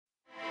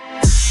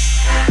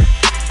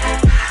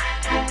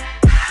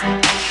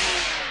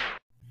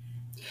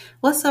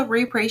What's up,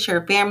 Repray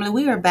Share family?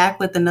 We are back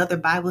with another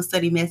Bible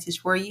study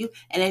message for you.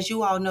 And as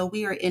you all know,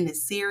 we are in the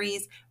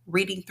series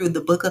reading through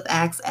the book of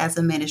Acts as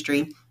a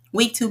ministry.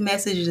 Week 2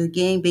 message is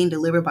again being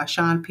delivered by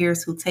Shawn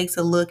Pierce, who takes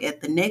a look at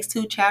the next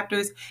two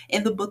chapters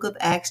in the book of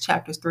Acts,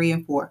 chapters 3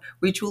 and 4.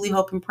 We truly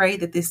hope and pray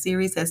that this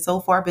series has so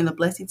far been a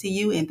blessing to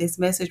you and this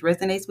message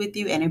resonates with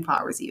you and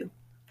empowers you.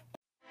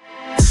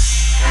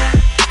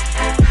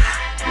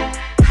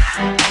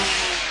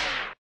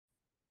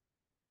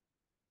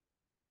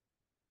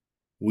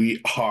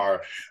 We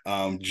are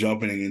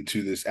jumping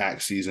into this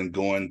act season,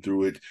 going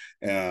through it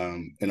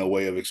in a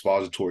way of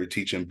expository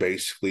teaching.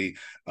 Basically,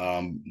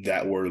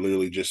 that word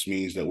literally just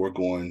means that we're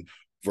going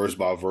verse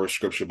by verse,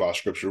 scripture by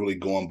scripture, really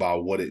going by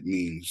what it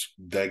means,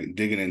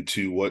 digging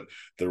into what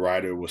the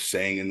writer was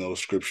saying in those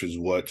scriptures,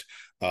 what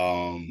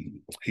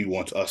he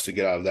wants us to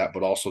get out of that,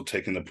 but also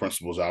taking the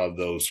principles out of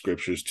those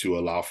scriptures to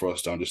allow for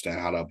us to understand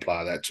how to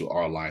apply that to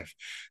our life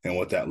and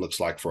what that looks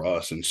like for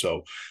us. And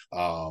so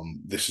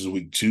this is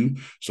week 2.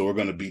 So we're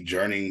going to be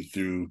journeying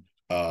through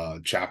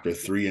chapter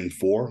 3 and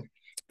 4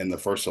 and the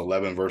first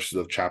 11 verses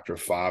of chapter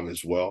 5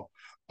 as well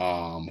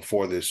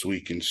for this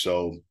week. And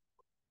so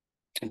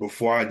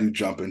before I do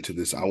jump into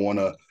this, I want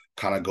to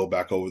kind of go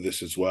back over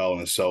this as well.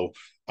 And so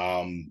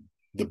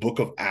the book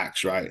of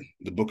Acts, right?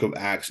 The book of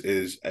Acts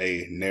is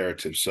a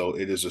narrative. So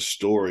it is a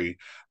story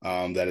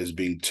that is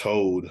being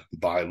told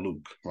by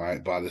Luke,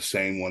 right? By the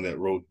same one that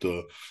wrote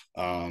the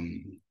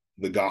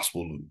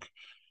Gospel Luke.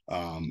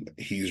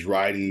 He's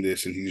writing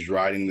this, and he's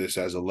writing this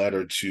as a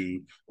letter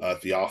to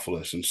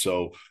Theophilus. And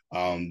so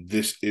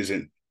this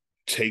isn't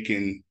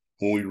taken,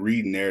 when we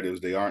read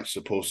narratives, they aren't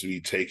supposed to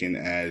be taken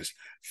as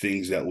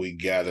things that we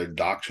gather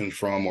doctrine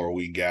from or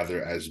we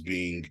gather as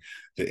being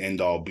the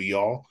end all be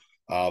all,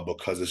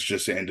 because it's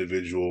just an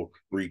individual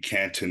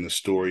recanting the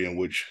story in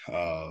which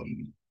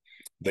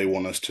they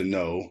want us to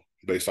know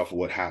based off of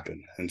what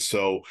happened. And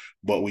so,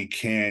 but we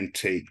can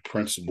take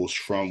principles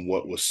from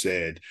what was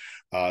said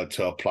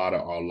to apply to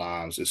our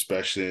lives,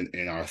 especially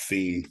in our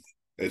theme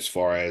as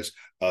far as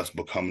us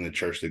becoming the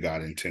church that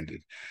God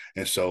intended.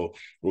 And so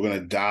we're going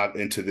to dive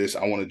into this.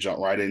 I want to jump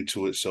right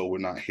into it so we're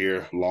not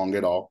here long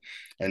at all.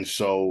 And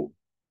so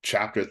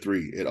chapter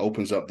 3, it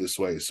opens up this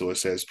way. So it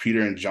says,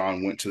 Peter and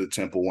John went to the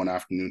temple one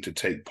afternoon to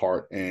take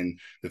part in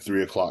the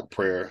 3:00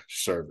 prayer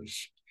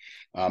service.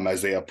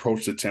 As they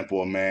approached the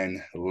temple, a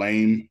man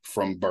lame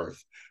from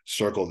birth,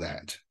 circle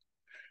that,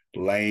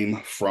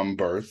 lame from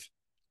birth,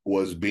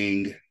 was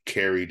being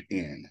carried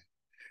in.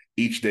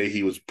 Each day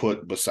he was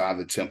put beside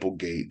the temple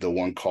gate, the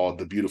one called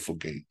the Beautiful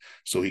Gate,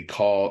 so he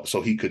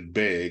could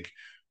beg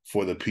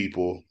for the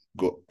people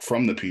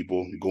from the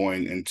people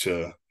going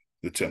into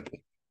the temple.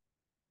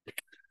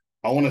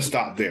 I want to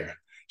stop there.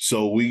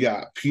 So we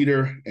got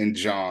Peter and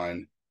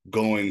John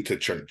going to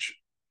church.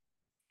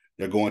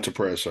 They're going to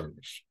prayer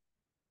service.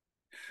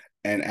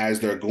 And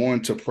as they're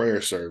going to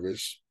prayer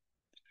service,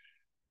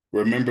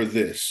 remember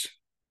this.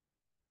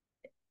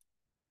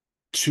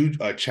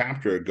 A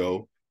chapter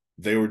ago,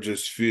 they were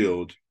just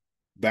filled,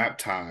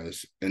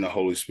 baptized in the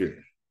Holy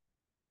Spirit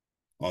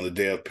on the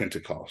day of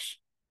Pentecost.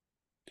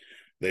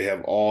 They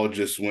have all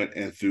just went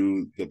in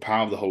through the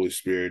power of the Holy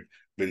Spirit,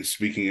 been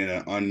speaking in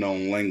an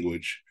unknown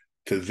language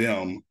to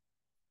them,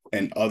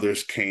 and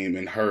others came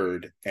and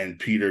heard, and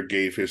Peter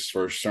gave his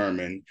first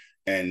sermon,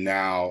 and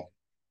now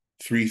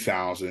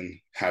 3,000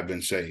 have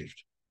been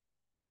saved.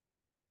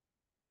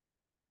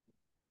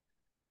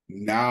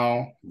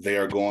 Now they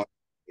are going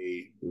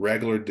a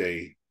regular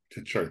day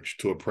to church,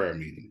 to a prayer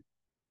meeting.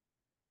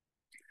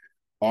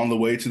 On the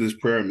way to this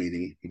prayer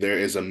meeting, there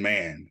is a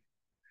man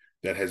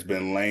that has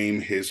been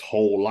lame his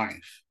whole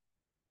life,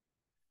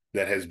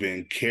 that has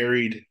been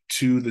carried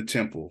to the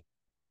temple,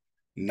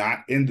 not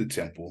in the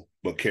temple,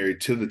 but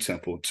carried to the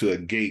temple, to a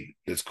gate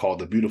that's called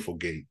the Beautiful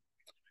Gate,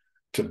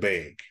 to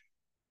beg.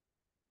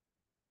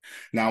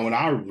 Now, when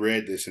I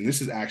read this, and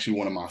this is actually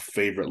one of my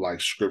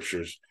favorite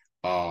scriptures,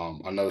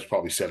 I know it's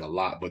probably said a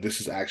lot, but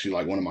this is actually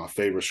like one of my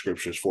favorite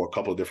scriptures for a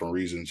couple of different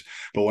reasons.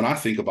 But when I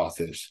think about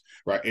this,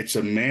 right, it's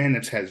a man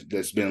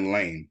that's been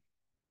lame,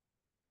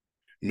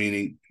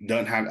 meaning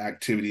doesn't have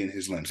activity in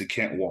his limbs. He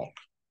can't walk.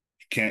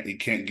 He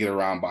can't get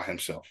around by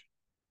himself.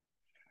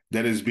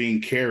 That is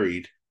being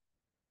carried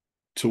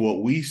to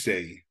what we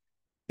say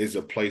is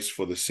a place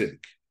for the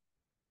sick.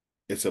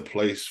 It's a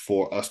place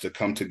for us to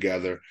come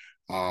together,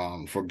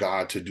 for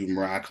God to do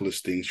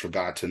miraculous things, for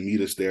God to meet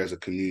us there as a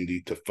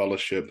community, to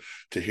fellowship,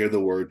 to hear the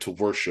word, to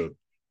worship.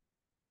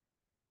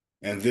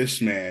 And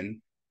this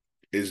man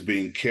is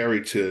being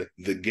carried to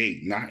the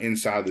gate, not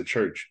inside the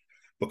church,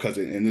 because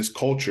in this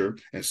culture,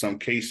 in some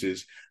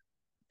cases,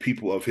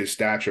 people of his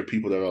stature,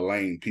 people that are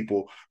lame,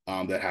 people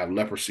that have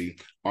leprosy,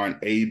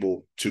 aren't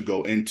able to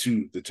go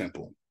into the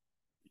temple.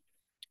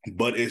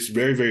 But it's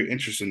very, very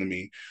interesting to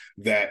me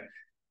that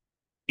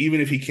even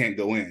if he can't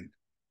go in,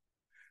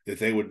 that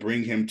they would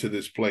bring him to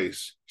this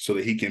place so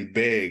that he can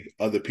beg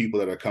other people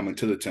that are coming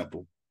to the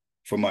temple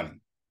for money.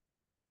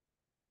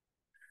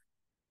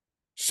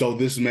 So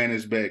this man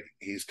is begging.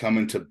 He's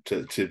coming to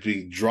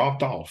be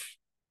dropped off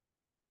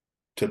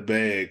to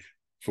beg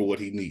for what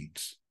he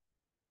needs.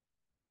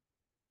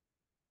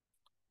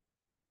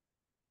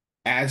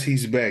 As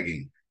he's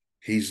begging,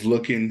 he's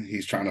looking,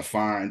 he's trying to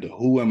find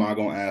who am I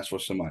going to ask for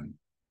some money?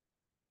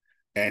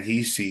 And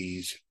he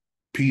sees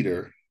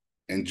Peter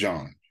and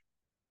John.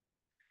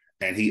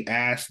 And he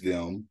asked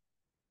them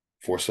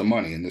for some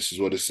money. And this is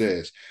what it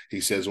says.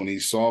 He says, when he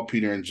saw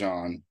Peter and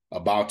John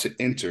about to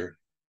enter,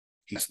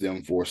 he asked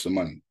them for some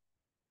money.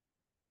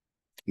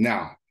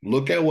 Now,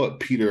 look at what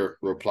Peter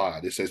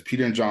replied. It says,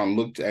 Peter and John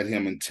looked at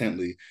him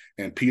intently,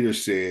 and Peter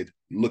said,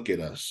 look at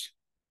us.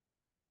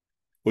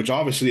 Which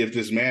obviously, if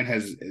this man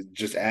has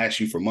just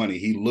asked you for money,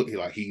 he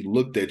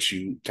looked at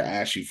you to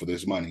ask you for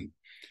this money.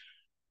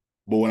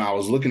 But when I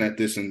was looking at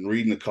this and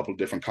reading a couple of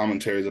different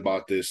commentaries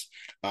about this,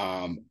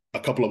 a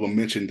couple of them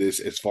mentioned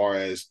this as far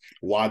as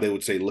why they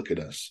would say, look at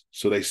us.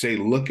 So they say,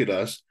 look at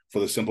us for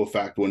the simple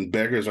fact when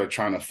beggars are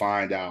trying to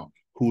find out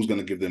who's going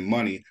to give them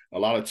money, a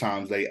lot of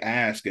times they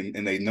ask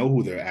and they know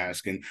who they're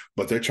asking,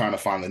 but they're trying to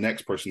find the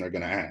next person they're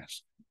going to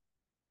ask.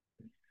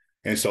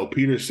 And so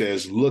Peter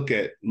says, look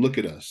at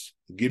us.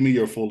 Give me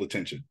your full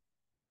attention.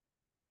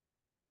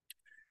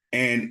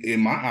 And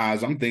in my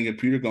eyes, I'm thinking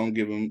Peter gonna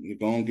give him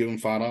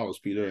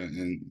 $5, Peter,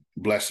 and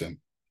bless him.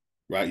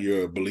 Right?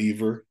 You're a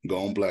believer,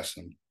 go and bless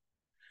him.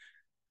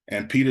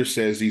 And Peter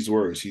says these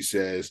words. He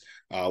says,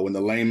 when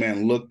the lame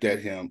man looked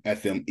at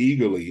them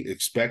eagerly,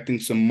 expecting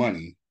some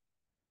money,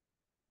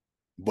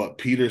 but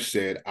Peter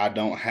said, I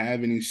don't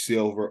have any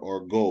silver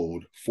or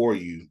gold for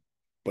you,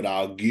 but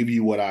I'll give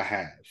you what I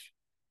have.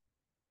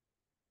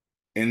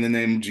 In the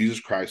name of Jesus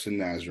Christ of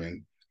Nazareth,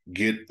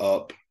 get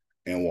up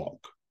and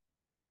walk.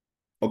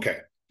 Okay,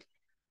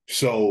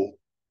 so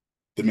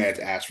the man's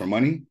asked for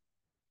money.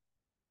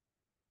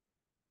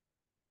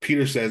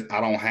 Peter says,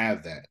 I don't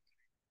have that.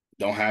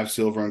 Don't have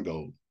silver and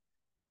gold.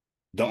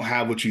 Don't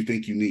have what you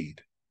think you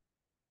need.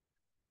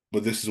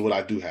 But this is what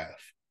I do have.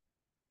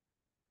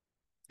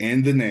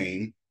 In the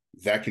name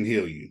that can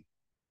heal you,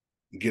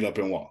 get up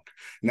and walk.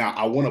 Now,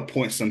 I want to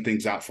point some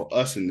things out for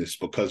us in this,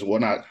 because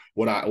what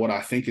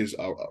I think is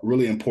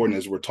really important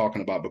as we're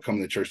talking about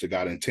becoming the church that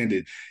God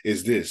intended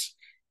is this.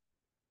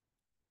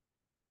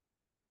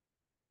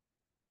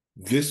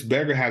 This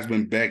beggar has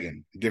been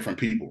begging different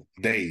people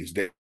days.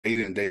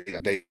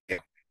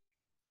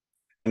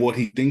 What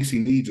he thinks he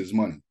needs is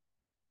money.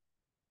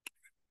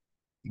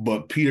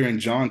 But Peter and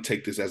John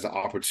take this as an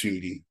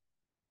opportunity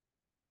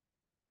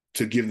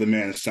to give the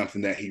man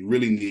something that he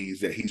really needs,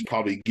 that he's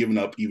probably given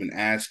up even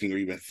asking or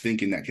even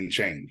thinking that can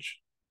change.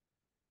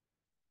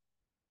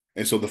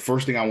 And so the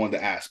first thing I wanted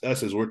to ask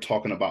us is we're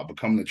talking about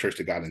becoming the church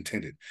that God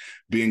intended,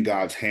 being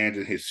God's hands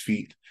and his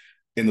feet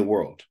in the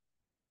world,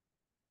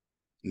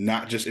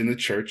 not just in the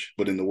church,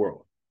 but in the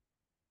world.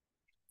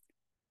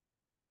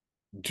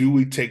 Do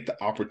we take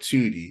the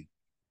opportunity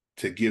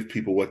to give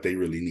people what they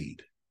really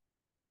need?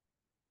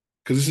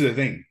 Because this is the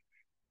thing.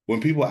 When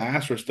people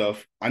ask for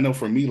stuff, I know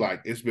for me,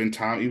 like it's been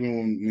time, even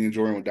when me and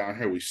Jordan were down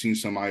here, we've seen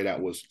somebody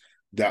that was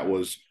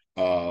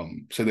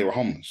said they were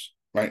homeless,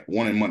 right?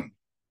 Wanted money.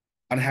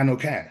 I didn't have no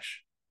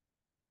cash.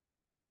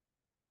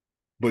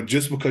 But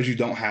just because you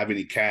don't have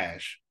any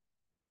cash,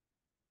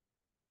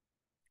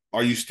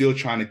 are you still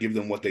trying to give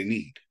them what they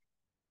need?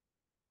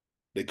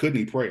 They could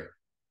need prayer.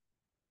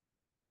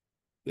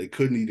 They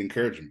could need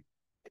encouragement.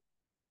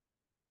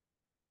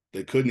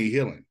 They could need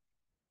healing.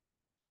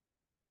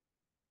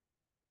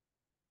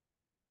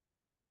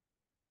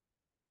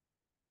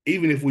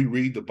 Even if we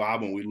read the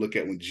Bible and we look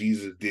at when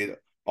Jesus did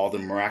all the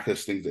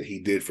miraculous things that he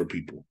did for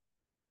people,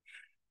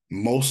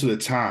 most of the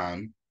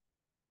time,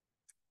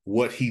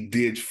 what he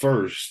did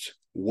first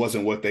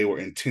wasn't what they were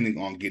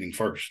intending on getting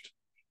first.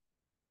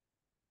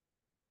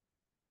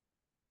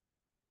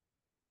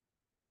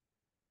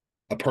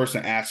 A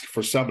person asks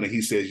for something,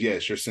 he says,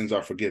 yes, your sins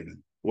are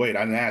forgiven. Wait, I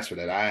didn't ask for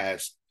that. I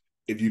asked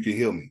if you can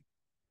heal me.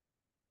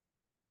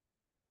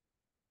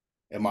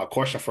 And my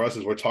question for us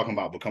as we're talking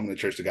about becoming the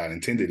church that God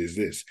intended is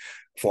this,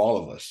 for all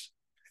of us.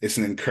 It's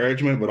an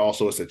encouragement, but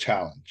also it's a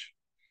challenge.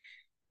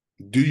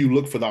 Do you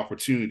look for the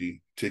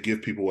opportunity to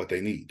give people what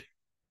they need?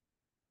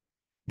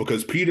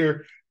 Because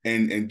Peter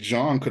and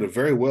John could have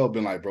very well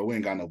been like, bro, we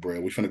ain't got no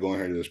bread. We're finna go in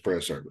here to this prayer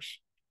service.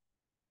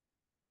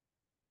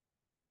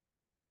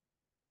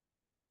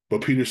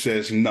 But Peter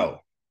says, no,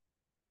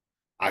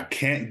 I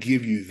can't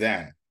give you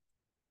that,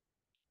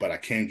 but I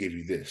can give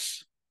you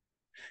this.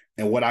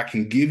 And what I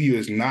can give you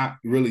is not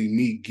really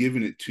me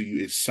giving it to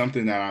you. It's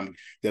something that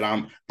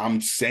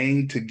I'm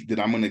saying that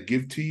I'm going to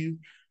give to you,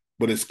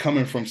 but it's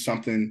coming from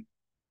something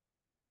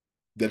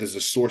that is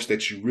a source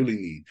that you really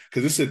need.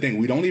 Because this is the thing.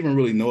 We don't even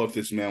really know if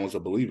this man was a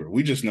believer.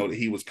 We just know that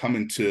he was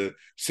coming to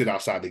sit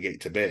outside the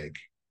gate to beg.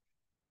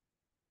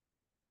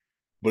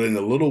 But in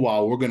a little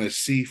while, we're going to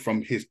see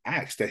from his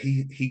acts that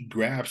he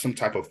grabbed some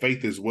type of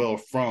faith as well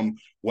from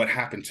what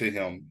happened to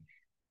him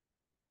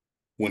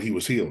when he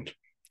was healed.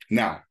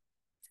 Now,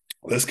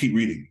 let's keep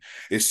reading.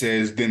 It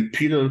says, then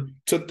Peter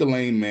took the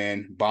lame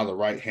man by the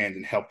right hand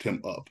and helped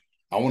him up.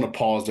 I want to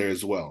pause there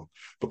as well,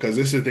 because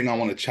this is the thing I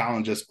want to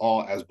challenge us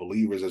all as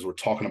believers as we're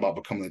talking about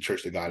becoming the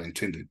church that God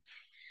intended.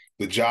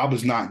 The job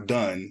is not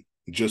done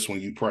just when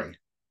you pray.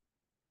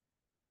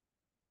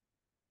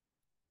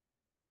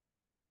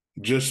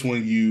 just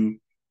when you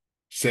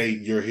say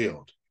you're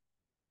healed.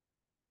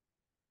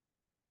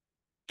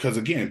 Because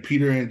again,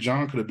 Peter and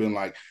John could have been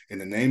like, in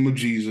the name of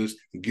Jesus,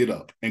 get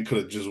up, and could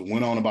have just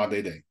went on about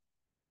their day.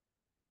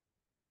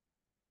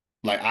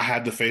 Like, I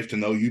had the faith to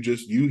know you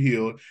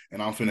healed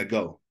and I'm finna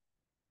go.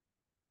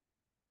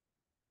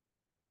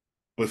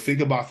 But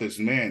think about this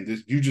man.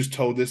 You just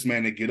told this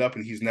man to get up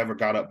and he's never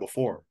got up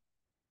before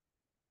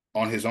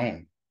on his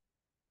own.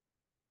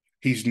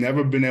 He's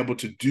never been able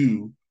to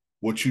do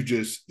what you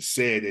just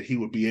said that he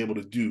would be able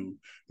to do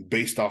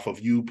based off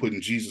of you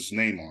putting Jesus'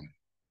 name on it.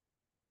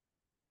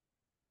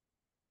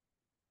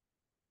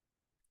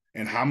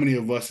 And how many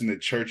of us in the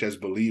church as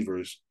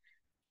believers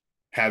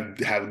have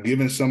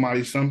given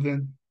somebody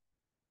something,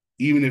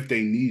 even if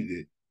they needed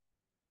it,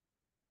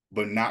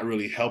 but not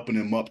really helping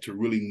them up to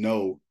really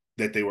know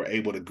that they were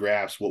able to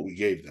grasp what we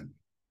gave them?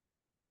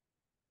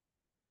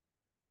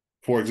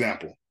 For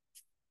example,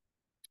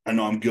 I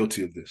know I'm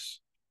guilty of this,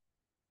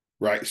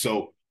 right?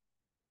 So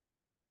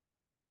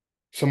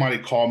somebody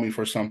called me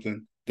for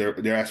something.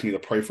 They're asking me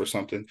to pray for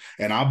something.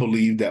 And I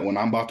believe that when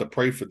I'm about to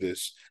pray for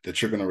this,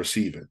 that you're going to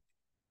receive it.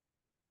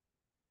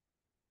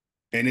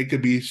 And it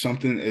could be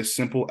something as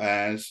simple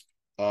as,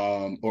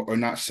 or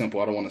not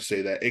simple, I don't want to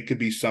say that. It could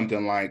be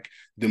something like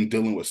them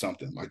dealing with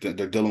something, like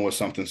they're dealing with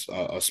something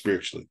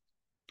spiritually.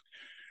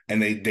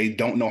 And they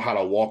don't know how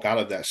to walk out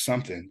of that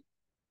something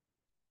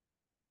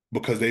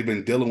because they've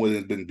been dealing with it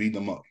and been beating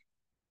them up.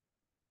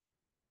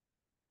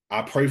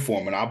 I pray for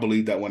them, and I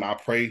believe that when I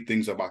pray,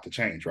 things are about to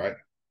change, right?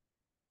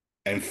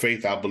 And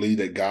faith, I believe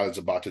that God is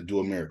about to do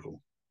a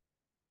miracle.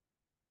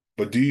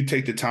 But do you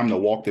take the time to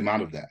walk them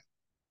out of that?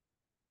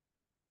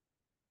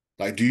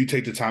 Like, do you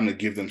take the time to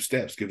give them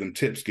steps, give them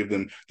tips, give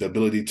them the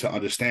ability to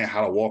understand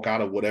how to walk out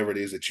of whatever it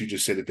is that you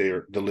just said that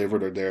they're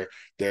delivered or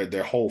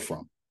they're whole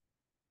from?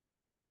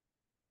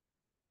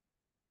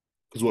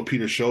 Because what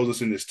Peter shows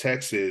us in this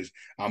text is,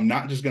 I'm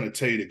not just going to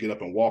tell you to get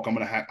up and walk. I'm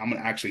going to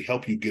actually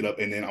help you get up,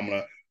 and then I'm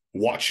going to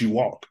watch you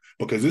walk.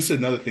 Because this is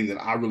another thing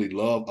that I really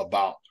love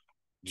about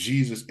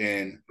Jesus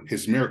and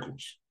his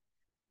miracles.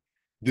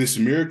 This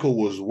miracle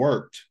was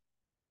worked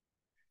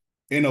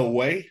in a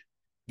way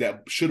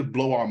that should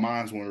blow our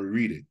minds when we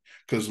read it.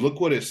 Because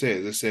look what it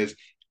says. It says,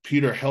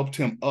 Peter helped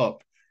him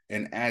up,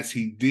 and as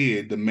he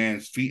did, the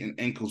man's feet and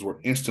ankles were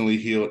instantly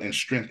healed and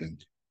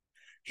strengthened.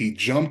 He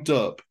jumped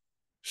up,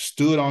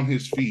 stood on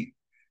his feet,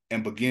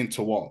 and began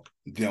to walk.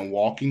 Then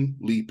walking,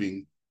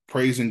 leaping,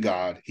 praising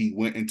God, he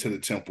went into the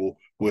temple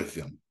with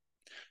them.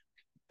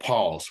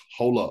 Pause.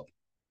 Hold up.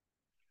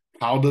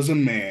 How does a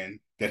man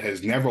that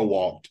has never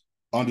walked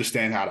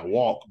understand how to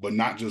walk, but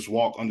not just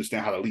walk,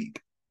 understand how to leap?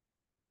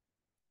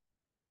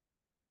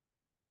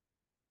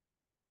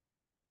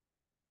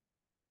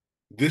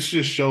 This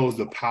just shows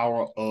the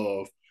power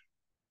of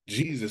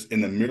Jesus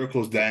and the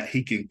miracles that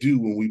he can do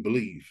when we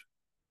believe.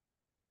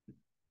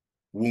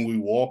 When we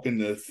walk in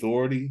the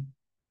authority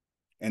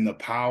and the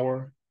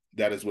power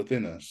that is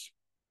within us,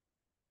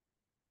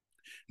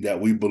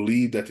 that we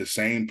believe that the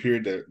same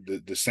period,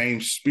 that the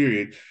same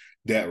spirit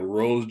that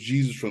rose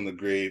Jesus from the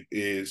grave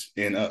is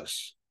in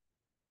us.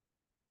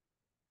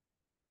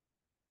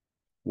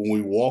 When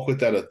we walk with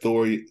that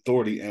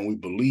authority and we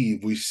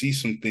believe, we see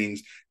some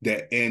things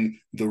that in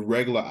the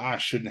regular eye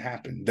shouldn't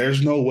happen.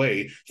 There's no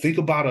way. Think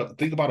about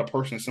a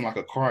person that's in like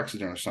a car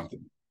accident or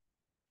something,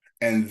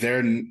 and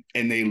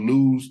they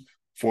lose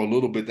for a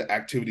little bit the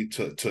activity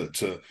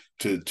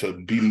to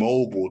be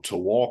mobile, to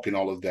walk, and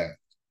all of that.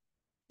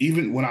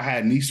 Even when I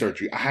had knee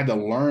surgery, I had to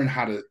learn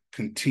how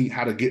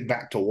to get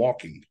back to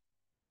walking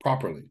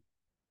properly.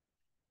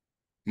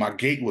 My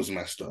gait was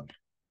messed up.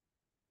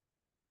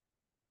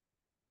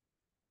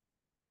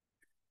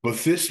 But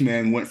this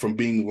man went from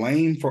being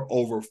lame for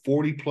over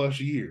 40 plus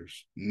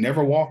years,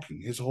 never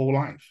walking his whole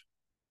life,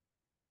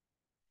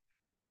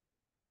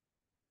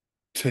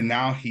 to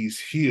now he's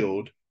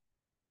healed,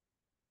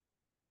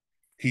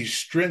 he's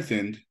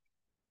strengthened,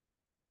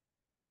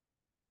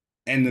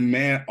 and the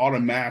man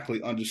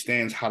automatically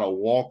understands how to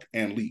walk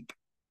and leap.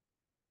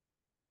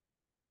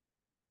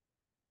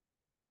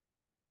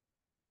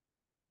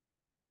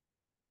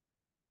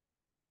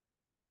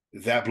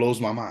 That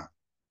blows my mind.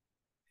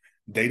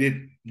 They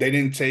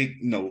didn't take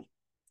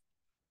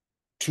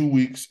 2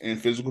 weeks in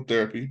physical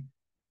therapy.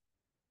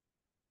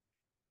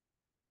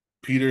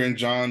 Peter and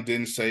John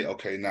didn't say,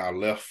 okay, now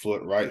left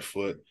foot, right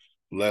foot,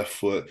 left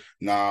foot,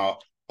 now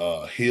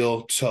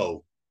heel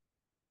toe,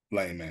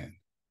 lame man.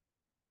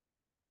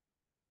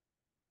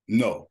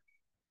 No,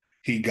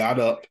 he got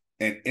up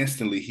and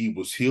instantly he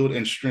was healed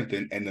and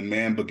strengthened, and the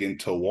man began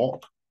to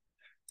walk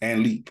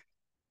and leap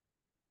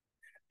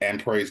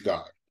and praise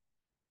God.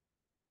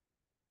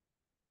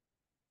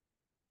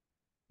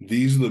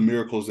 These are the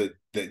miracles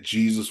that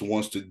Jesus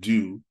wants to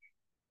do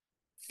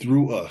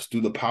through us,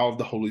 through the power of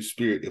the Holy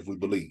Spirit, if we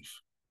believe.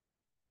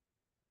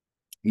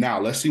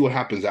 Now, let's see what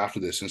happens after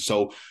this. And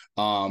so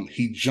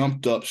he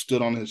jumped up,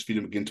 stood on his feet,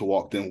 and began to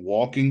walk. Then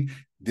walking,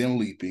 then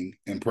leaping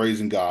and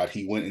praising God,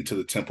 he went into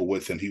the temple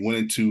with him. He went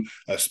into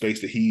a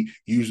space that he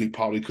usually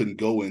probably couldn't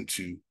go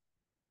into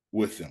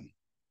with them.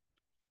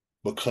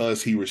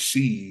 because he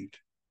received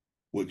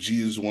what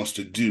Jesus wants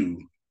to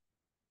do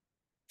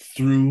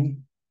through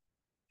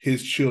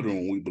his children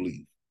when we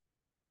believe.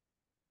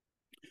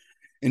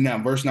 And now,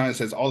 verse 9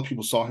 says, all the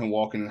people saw him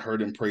walking and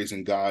heard him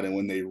praising God. And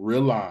when they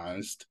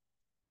realized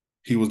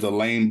he was the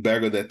lame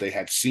beggar that they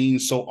had seen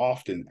so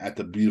often at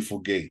the beautiful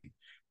gate,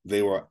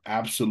 they were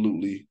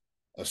absolutely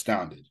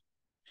astounded.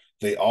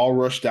 They all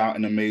rushed out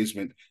in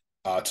amazement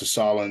to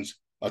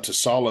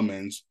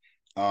Solomon's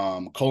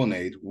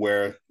colonnade,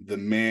 where the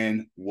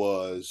man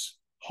was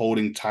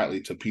holding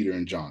tightly to Peter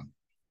and John.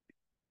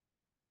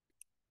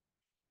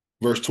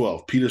 Verse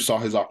 12, Peter saw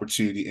his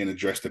opportunity and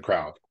addressed the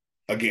crowd.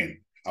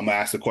 Again, I'm going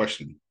to ask the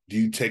question, do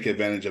you take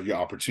advantage of your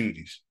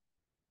opportunities?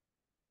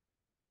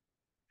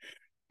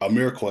 A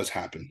miracle has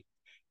happened.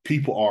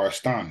 People are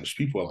astonished.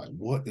 People are like,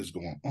 what is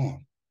going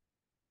on?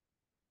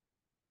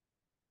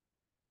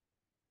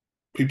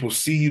 People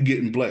see you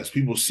getting blessed.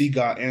 People see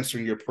God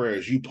answering your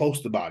prayers. You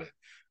post about it.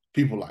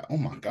 People are like, oh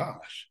my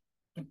gosh.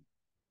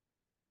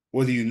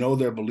 Whether you know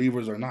they're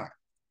believers or not,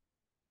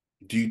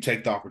 do you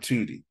take the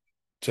opportunity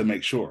to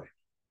make sure?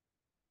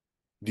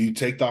 Do you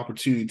take the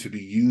opportunity to be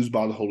used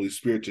by the Holy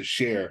Spirit to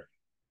share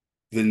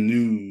the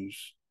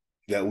news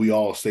that we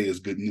all say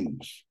is good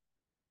news?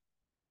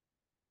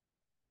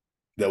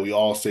 That we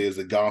all say is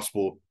the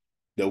gospel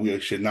that we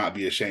should not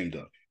be ashamed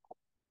of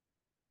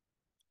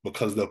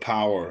because of the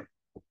power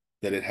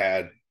that it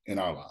had in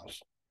our lives.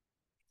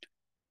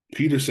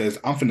 Peter says,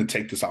 I'm going to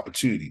take this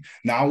opportunity.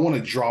 Now, I want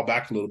to draw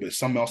back a little bit.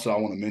 Something else that I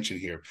want to mention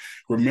here.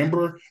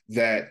 Remember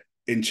that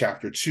in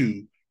chapter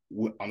 2,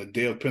 on the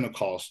day of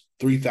Pentecost,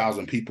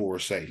 3,000 people were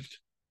saved.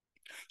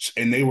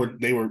 And they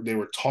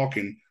were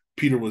talking.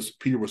 Peter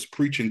was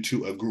preaching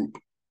to a group.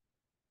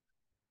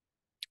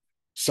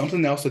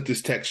 Something else that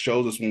this text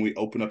shows us when we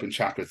open up in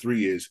chapter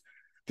 3 is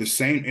the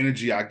same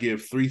energy I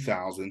give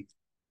 3,000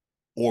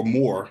 or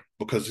more,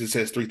 because it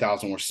says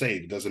 3,000 were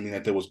saved. It doesn't mean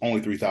that there was only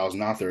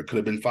 3,000 out there. It could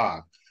have been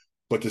 5.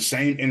 But the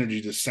same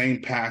energy, the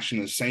same passion,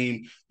 the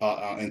same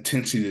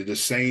intensity, the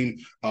same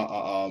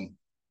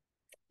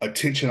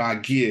attention I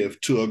give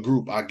to a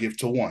group, I give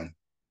to one.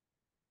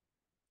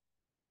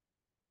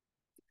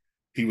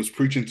 He was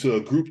preaching to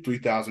a group,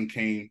 3,000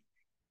 came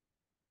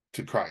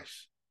to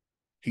Christ.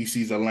 He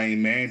sees a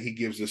lame man, he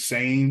gives the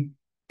same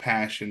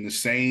passion, the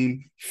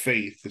same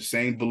faith, the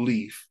same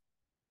belief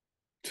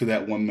to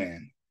that one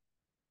man.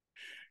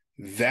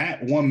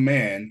 That one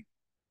man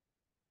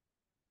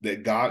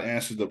that God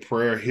answers the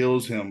prayer,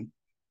 heals him,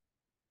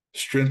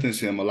 strengthens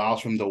him,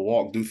 allows him to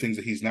walk, do things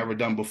that he's never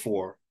done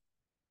before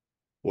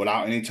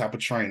without any type of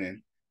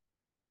training,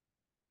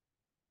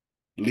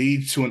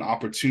 leads to an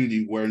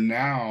opportunity where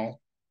now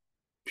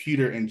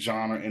Peter and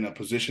John are in a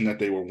position that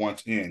they were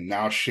once in,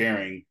 now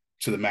sharing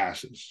to the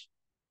masses.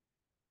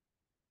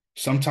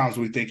 Sometimes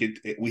we think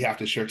we have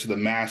to share to the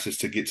masses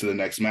to get to the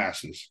next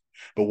masses.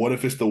 But what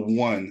if it's the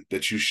one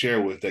that you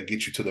share with that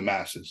gets you to the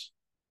masses?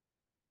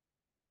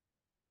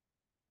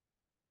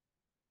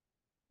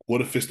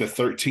 What if it's the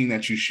 13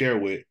 that you share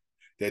with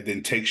that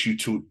then takes you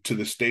to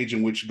the stage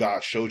in which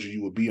God showed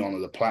you would be on, or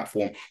the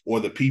platform or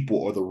the people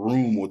or the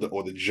room or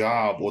the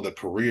job or the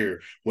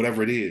career,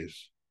 whatever it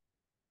is.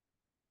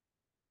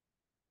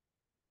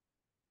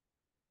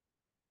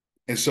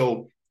 And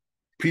so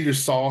Peter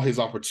saw his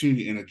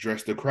opportunity and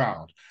addressed the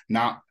crowd.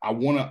 Now, I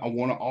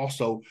wanna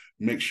also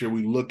make sure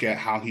we look at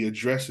how he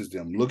addresses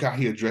them. Look how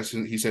he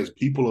addresses. He says,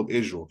 "People of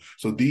Israel."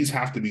 So these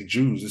have to be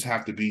Jews. This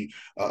have to be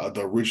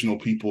the original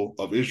people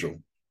of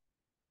Israel.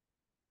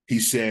 He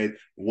said,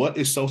 "What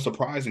is so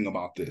surprising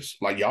about this?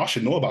 Like, y'all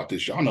should know about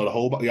this. Y'all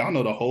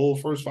know the whole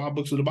first 5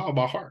 books of the Bible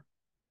by heart.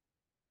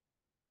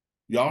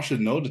 Y'all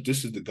should know that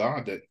this is the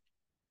God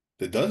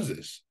that does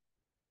this."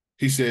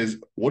 He says,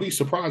 "What are you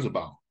surprised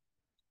about?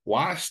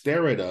 Why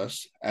stare at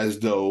us as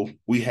though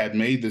we had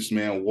made this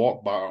man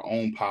walk by our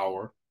own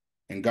power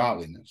and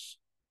godliness?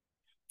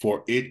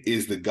 For it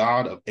is the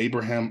God of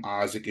Abraham,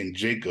 Isaac, and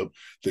Jacob,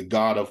 the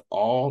God of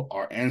all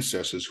our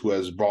ancestors, who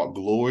has brought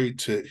glory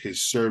to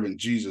his servant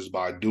Jesus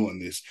by doing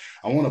this."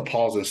 I want to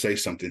pause and say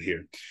something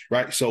here,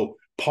 right? So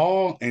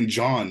Paul and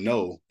John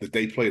know that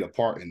they played a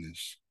part in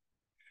this.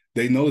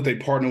 They know that they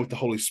partnered with the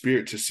Holy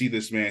Spirit to see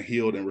this man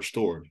healed and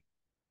restored.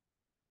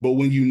 But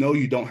when you know,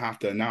 you don't have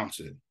to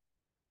announce it.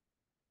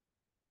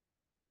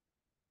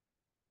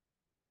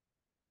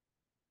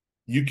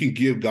 You can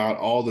give God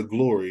all the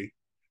glory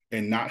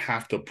and not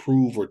have to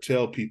prove or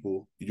tell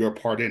people your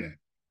part in it.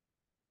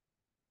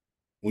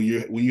 When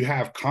you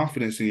have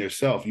confidence in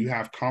yourself, you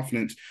have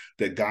confidence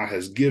that God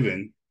has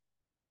given,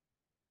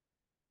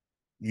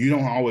 you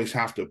don't always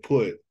have to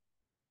put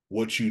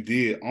what you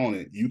did on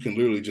it. You can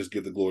literally just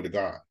give the glory to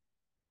God.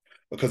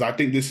 Because I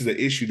think this is an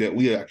issue that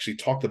we actually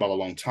talked about a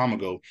long time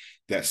ago,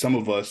 that some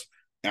of us,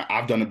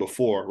 I've done it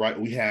before, right?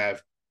 We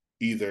have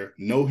either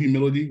no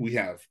humility, we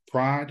have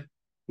pride,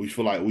 we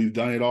feel like we've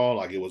done it all,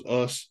 like it was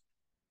us,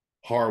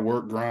 hard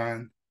work,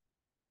 grind,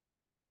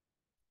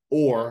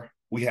 or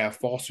we have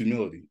false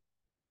humility.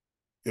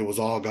 It was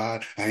all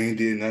God. I ain't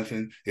did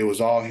nothing. It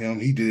was all him.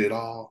 He did it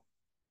all.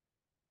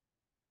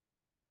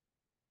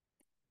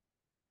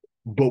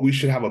 But we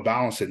should have a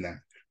balance in that,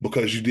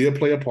 because you did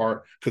play a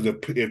part. Because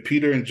if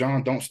Peter and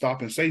John don't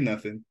stop and say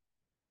nothing,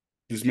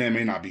 this man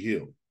may not be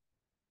healed.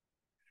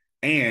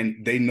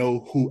 And they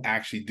know who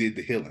actually did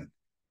the healing.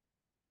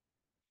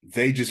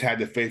 They just had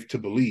the faith to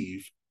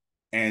believe,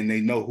 and they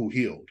know who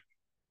healed.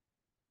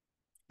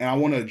 And I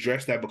want to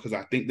address that, because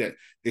I think that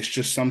it's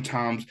just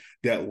sometimes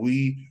that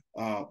we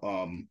fall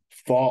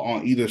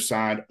on either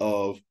side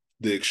of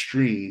the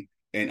extreme,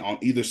 and on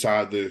either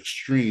side of the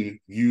extreme,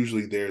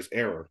 usually there's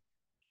error.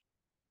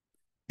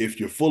 If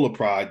you're full of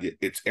pride,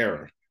 it's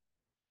error.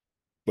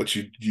 But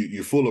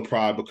you're full of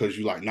pride because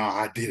you're like, nah,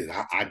 I did it.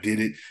 I did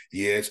it.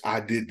 Yes, I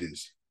did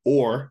this.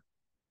 Or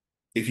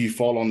if you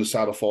fall on the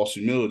side of false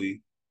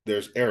humility,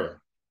 there's error,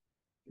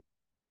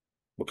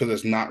 because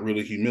it's not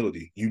really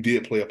humility. You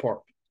did play a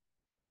part.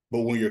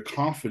 But when you're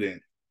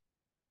confident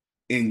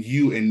in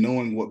you and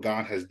knowing what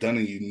God has done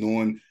in you,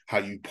 knowing how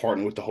you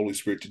partner with the Holy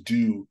Spirit to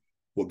do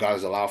what God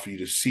has allowed for you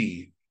to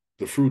see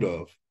the fruit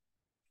of,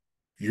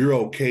 you're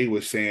okay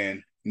with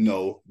saying,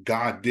 no,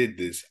 God did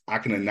this. I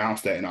can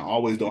announce that, and I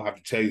always don't have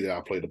to tell you that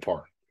I played a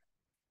part.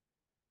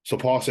 So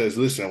Paul says,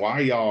 listen, why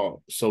are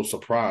y'all so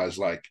surprised?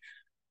 Like,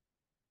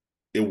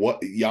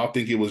 what y'all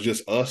think it was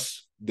just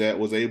us that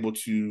was able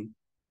to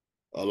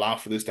allow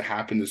for this to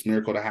happen, this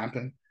miracle to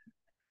happen?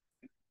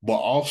 But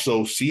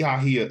also see how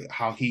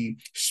he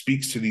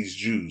speaks to these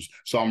Jews.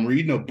 So I'm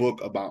reading a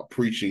book about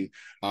preaching,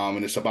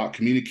 and it's about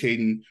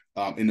communicating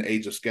in the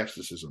age of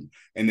skepticism.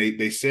 And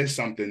they said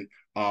something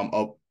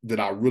that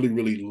I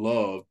really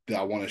love, that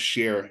I want to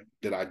share,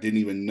 that I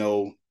didn't even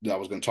know that I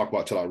was going to talk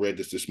about till I read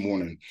this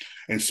morning.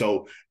 And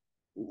so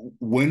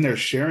when they're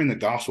sharing the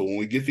gospel, when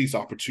we get these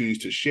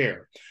opportunities to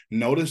share,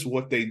 notice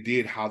what they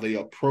did, how they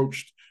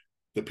approached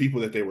the people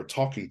that they were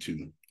talking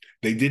to.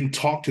 They didn't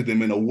talk to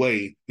them in a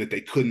way that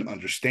they couldn't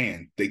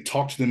understand. They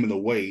talked to them in a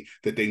way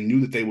that they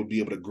knew that they would be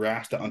able to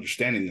grasp the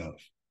understanding of.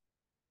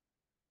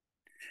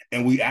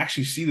 And we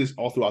actually see this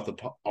all throughout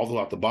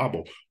the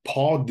Bible.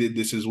 Paul did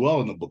this as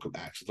well in the book of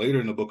Acts.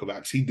 Later in the book of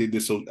Acts, he did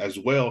this as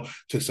well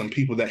to some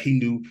people that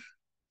he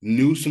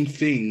knew some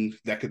things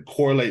that could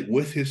correlate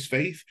with his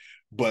faith,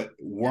 but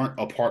weren't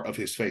a part of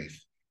his faith.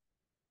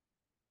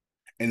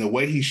 And the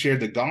way he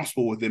shared the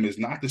gospel with them is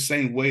not the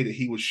same way that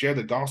he would share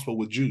the gospel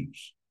with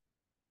Jews,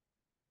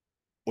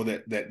 or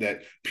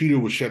that Peter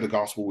would share the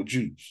gospel with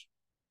Jews.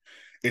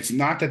 It's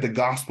not that the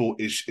gospel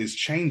is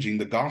changing.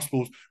 The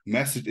gospel's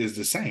message is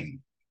the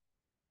same.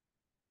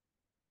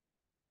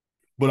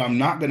 But I'm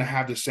not going to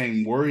have the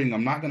same wording.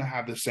 I'm not going to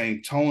have the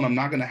same tone. I'm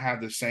not going to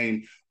have the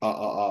same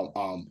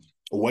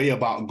way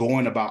about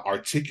going about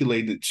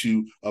articulating it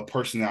to a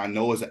person that I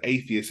know is an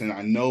atheist, and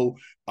I know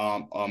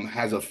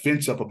has a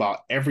fence up about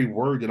every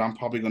word that I'm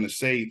probably going to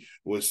say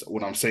was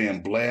when I'm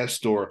saying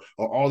blessed or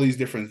all these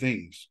different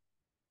things.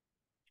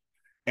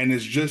 And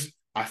it's just,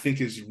 I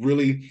think it's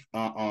really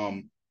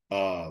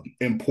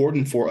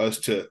important for us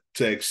to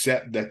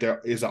accept that there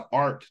is an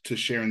art to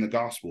sharing the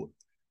gospel.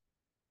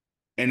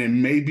 And it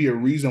may be a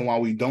reason why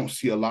we don't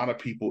see a lot of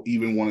people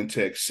even wanting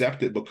to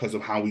accept it, because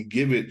of how we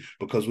give it,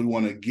 because we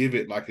want to give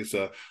it like it's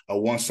a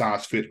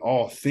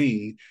one-size-fits-all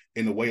thing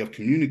in the way of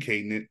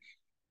communicating it,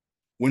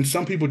 when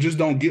some people just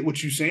don't get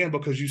what you're saying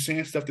because you're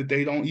saying stuff that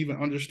they don't even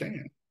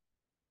understand.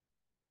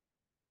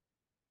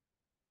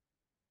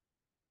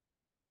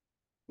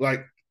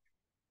 Like,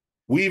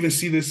 we even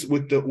see this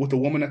with the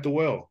woman at the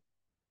well,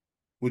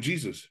 with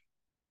Jesus.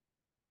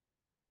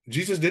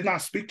 Jesus did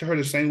not speak to her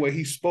the same way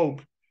he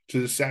spoke to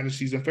the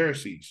Sadducees and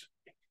Pharisees.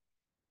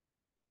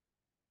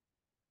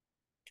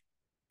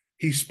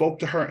 He spoke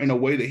to her in a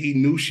way that he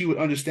knew she would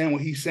understand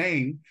what he's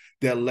saying,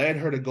 that led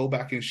her to go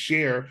back and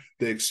share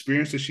the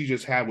experience that she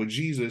just had with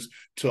Jesus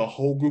to a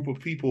whole group of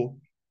people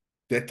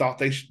that thought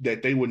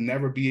that they would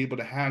never be able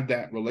to have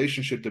that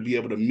relationship, to be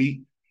able to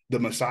meet the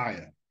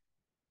Messiah.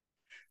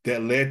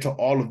 That led to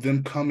all of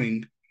them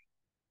coming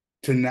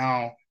to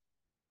now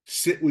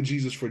sit with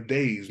Jesus for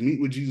days, meet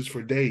with Jesus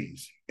for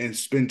days, and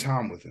spend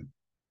time with him.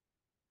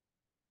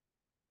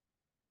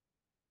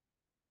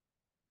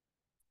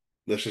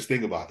 Let's just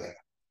think about that.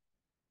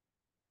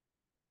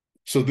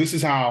 So this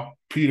is how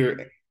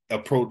Peter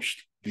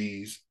approached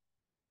these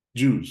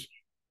Jews.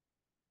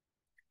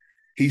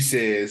 He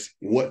says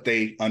what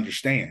they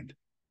understand.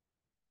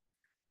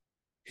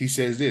 He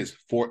says this,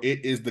 for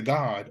it is the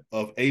God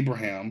of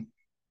Abraham,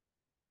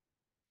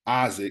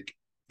 Isaac,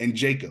 and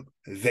Jacob.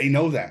 They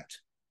know that.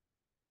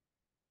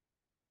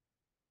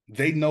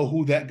 They know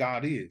who that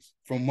God is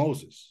from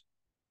Moses,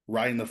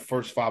 writing the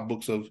first 5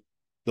 books of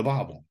the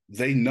Bible.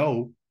 They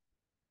know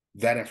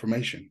that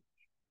information.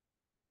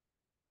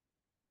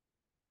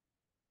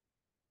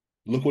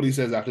 Look what he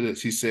says after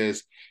this. He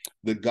says,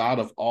 the God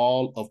of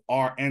all of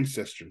our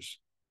ancestors,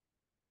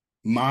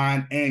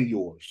 mine and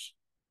yours,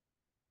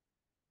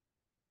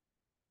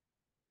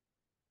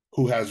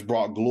 who has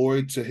brought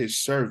glory to his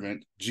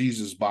servant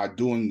Jesus by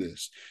doing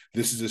this.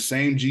 This is the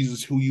same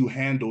Jesus who you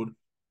handled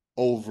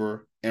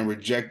over and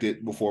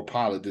rejected before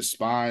Pilate,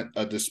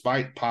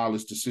 despite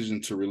Pilate's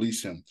decision to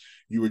release him.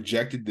 You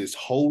rejected this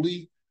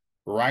holy,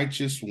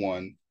 righteous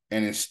one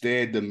and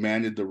instead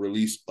demanded the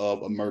release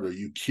of a murderer.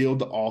 You killed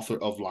the author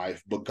of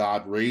life, but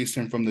God raised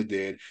him from the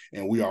dead,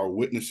 and we are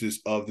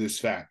witnesses of this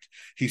fact.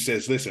 He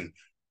says, listen,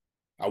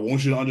 I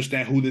want you to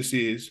understand who this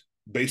is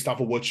based off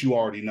of what you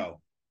already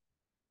know.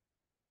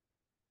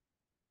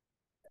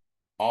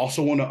 I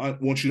also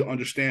want you to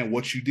understand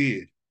what you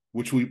did,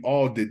 which we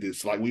all did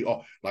this. Like we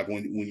all, like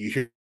when you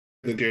hear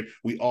that,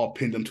 we all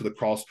pinned them to the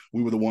cross.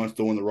 We were the ones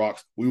throwing the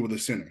rocks. We were the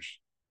sinners.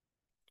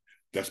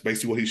 That's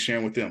basically what he's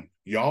sharing with them.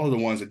 Y'all are the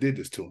ones that did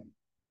this to him.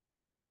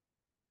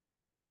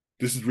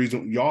 This is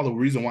reason y'all the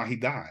reason why he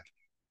died.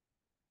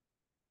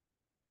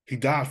 He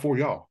died for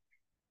y'all.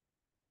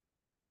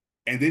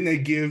 And then they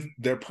give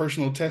their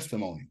personal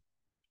testimony.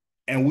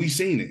 And we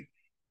seen it.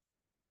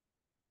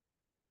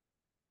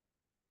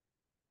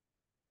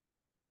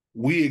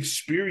 We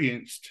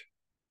experienced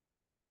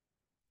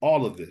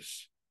all of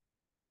this.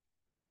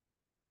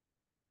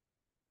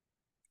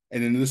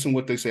 And then listen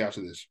what they say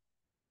after this.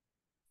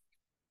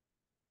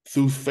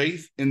 Through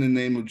faith in the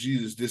name of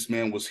Jesus, this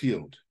man was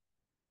healed.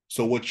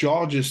 So what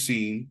y'all just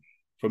seen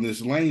from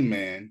this lame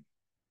man,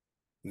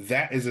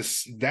 that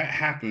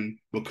happened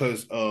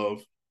because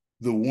of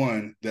the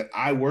one that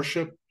I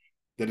worship,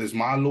 that is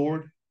my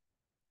Lord,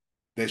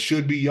 that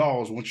should be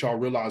y'all's once y'all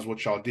realize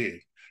what y'all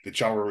did, that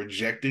y'all were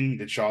rejecting,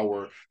 that y'all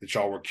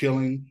were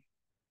killing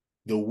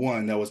the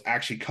one that was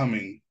actually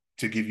coming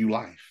to give you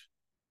life,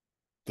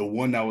 the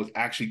one that was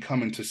actually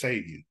coming to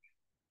save you.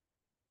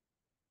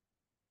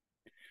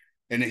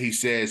 And then he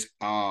says,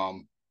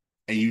 and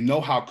you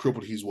know how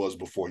crippled he was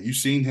before. You've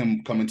seen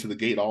him come into the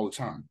gate all the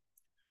time.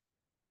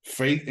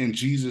 Faith in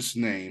Jesus'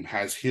 name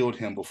has healed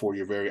him before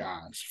your very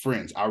eyes.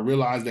 Friends, I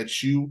realize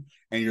that you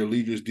and your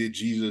leaders did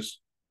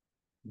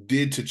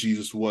to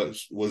Jesus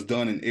was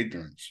done in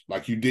ignorance.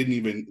 Like you didn't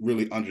even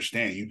really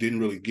understand. You didn't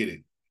really get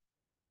it.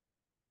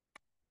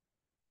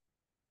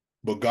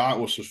 But God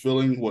was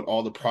fulfilling what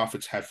all the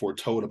prophets had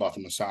foretold about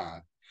the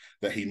Messiah,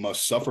 that he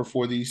must suffer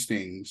for these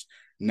things.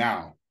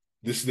 Now,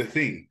 this is the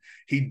thing.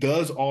 He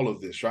does all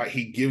of this, right?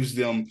 He gives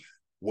them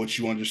what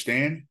you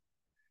understand.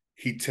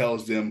 He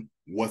tells them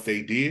what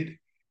they did.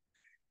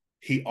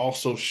 He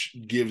also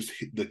gives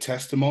the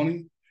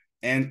testimony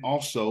and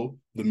also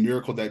the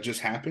miracle that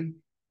just happened.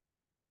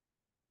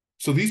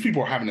 So these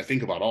people are having to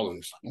think about all of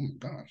this. Oh my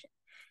gosh.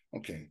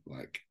 Okay,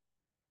 like,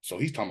 so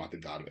he's talking about the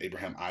God of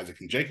Abraham,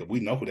 Isaac, and Jacob. We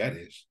know who that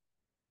is.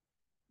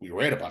 We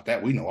read about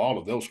that. We know all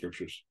of those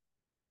scriptures.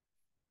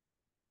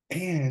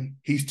 And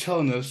he's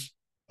telling us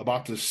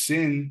about the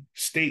sin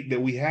state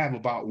that we have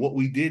about what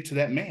we did to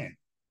that man.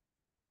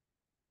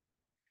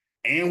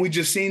 And we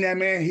just seen that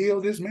man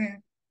heal this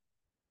man.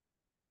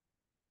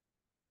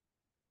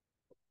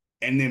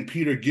 And then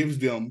Peter gives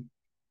them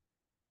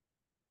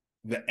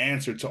the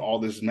answer to all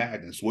this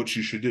madness, what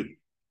you should do.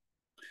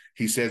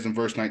 He says in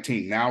verse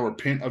 19, now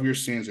repent of your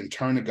sins and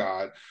turn to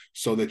God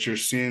so that your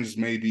sins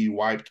may be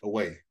wiped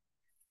away.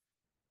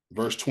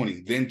 Verse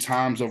 20, then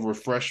times of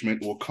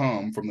refreshment will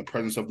come from the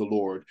presence of the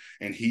Lord,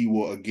 and he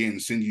will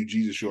again send you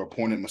Jesus, your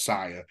appointed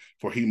Messiah,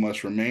 for he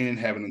must remain in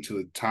heaven until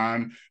the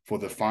time for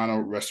the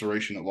final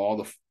restoration of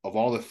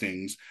all the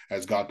things,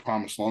 as God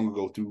promised long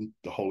ago through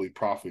the holy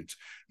prophets.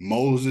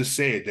 Moses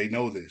said, they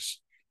know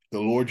this, the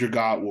Lord your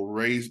God will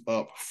raise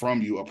up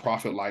from you a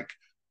prophet like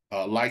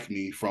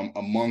me from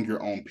among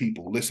your own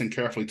people. Listen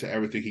carefully to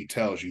everything he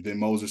tells you. Then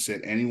Moses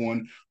said,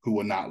 anyone who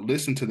will not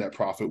listen to that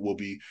prophet will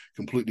be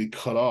completely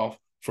cut off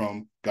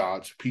from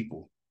God's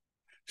people.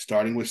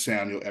 Starting with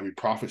Samuel, every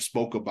prophet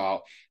spoke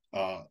about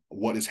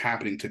what is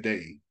happening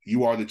today.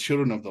 You are the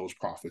children of those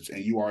prophets,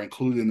 and you are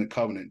included in the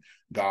covenant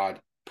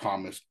God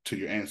promised to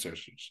your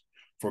ancestors.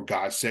 For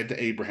God said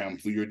to Abraham,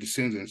 through your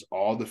descendants,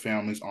 all the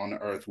families on the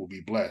earth will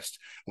be blessed.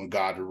 When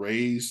God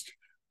raised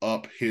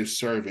up his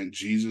servant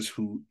Jesus,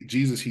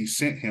 he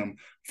sent him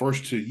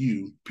first to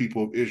you,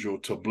 people of Israel,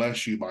 to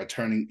bless you by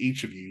turning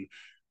each of you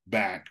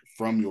back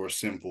from your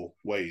sinful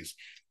ways.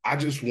 I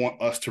just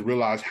want us to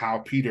realize how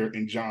Peter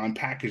and John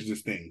packaged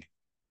this thing.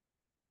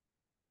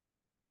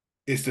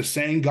 It's the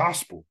same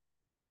gospel.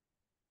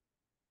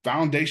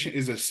 Foundation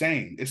is the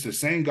same. It's the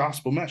same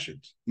gospel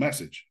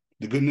message,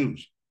 the good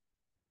news.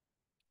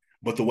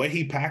 But the way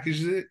he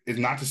packages it is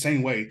not the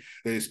same way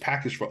that it's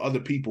packaged for other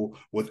people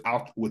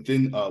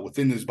within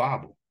this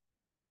Bible.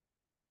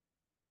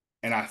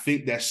 And I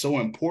think that's so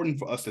important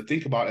for us to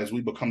think about as we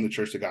become the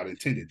church that God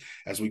intended,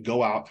 as we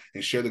go out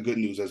and share the good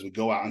news, as we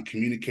go out and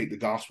communicate the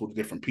gospel to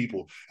different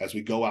people, as we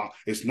go out.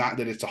 It's not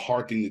that it's a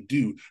hard thing to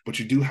do, but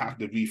you do have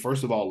to be,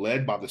 first of all,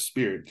 led by the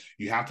Spirit.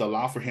 You have to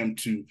allow for him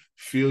to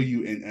fill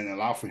you and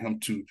allow for him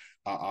to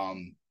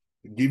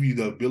give you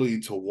the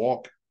ability to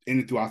walk in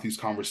and throughout these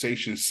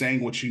conversations,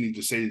 saying what you need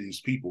to say to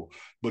these people.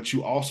 But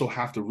you also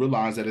have to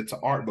realize that it's an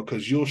art,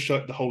 because you'll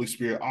shut the Holy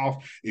Spirit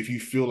off if you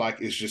feel like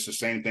it's just the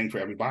same thing for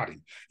everybody.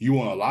 You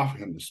won't allow for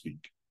him to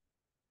speak.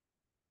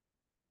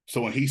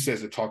 So when he says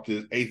to talk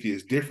to this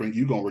atheist different,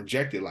 you're going to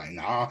reject it like,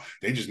 nah,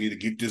 they just need to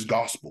get this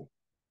gospel.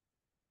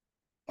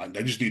 Like,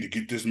 they just need to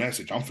get this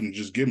message. I'm finna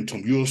just give them to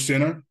them. You're a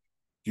sinner.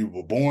 You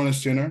were born a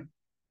sinner,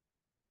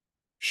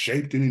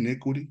 shaped in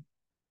iniquity.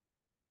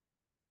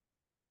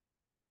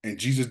 and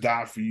Jesus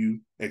died for you,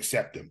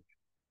 accept him.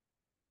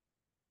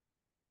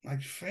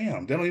 Like,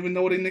 fam, they don't even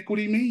know what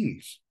iniquity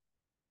means.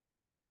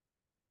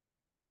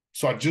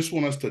 So I just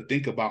want us to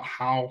think about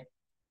how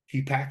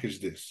he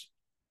packaged this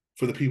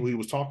for the people he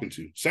was talking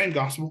to. Same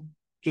gospel,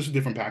 just a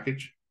different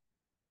package.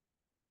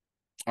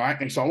 All right.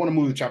 And so I want to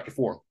move to chapter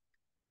 4.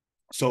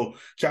 So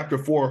chapter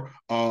 4,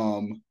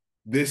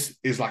 this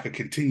is like a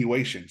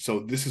continuation.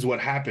 So this is what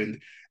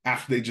happened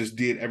after they just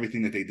did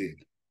everything that they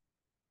did.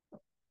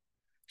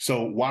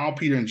 So while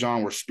Peter and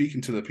John were speaking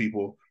to the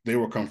people, they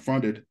were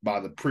confronted by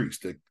the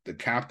priest, the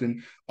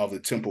captain of the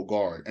temple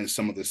guard, and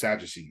some of the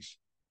Sadducees.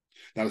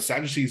 Now, the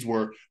Sadducees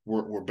were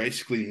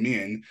basically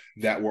men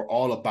that were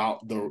all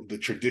about the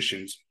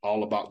traditions,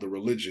 all about the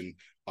religion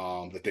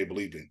that they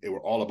believed in. They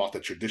were all about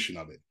the tradition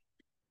of it,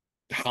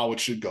 how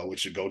it should go. It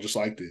should go just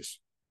like this.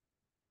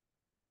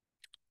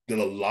 That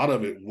a lot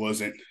of it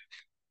wasn't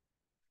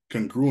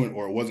congruent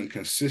or it wasn't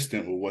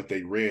consistent with what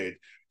they read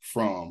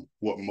from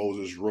what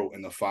Moses wrote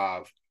in the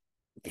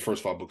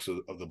first five books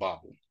of the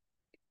Bible.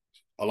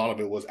 A lot of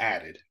it was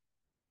added,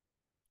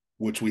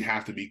 which we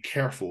have to be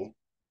careful,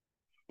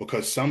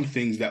 because some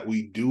things that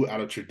we do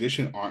out of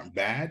tradition aren't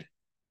bad,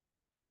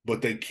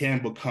 but they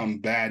can become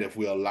bad if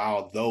we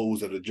allow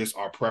those that are just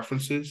our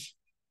preferences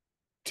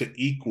to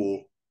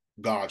equal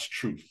God's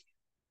truth.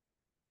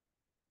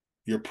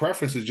 Your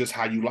preference is just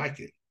how you like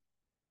it.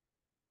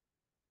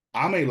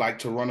 I may like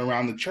to run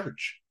around the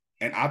church,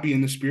 and I'll be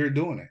in the spirit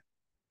doing it.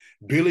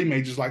 Billy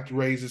may just like to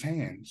raise his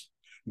hands.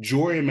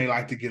 Jordan may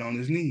like to get on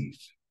his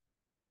knees.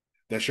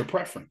 That's your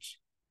preference.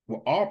 We're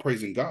all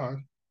praising God.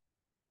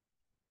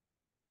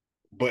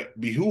 But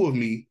behoove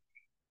me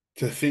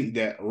to think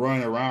that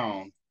running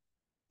around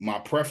my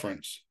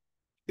preference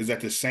is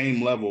at the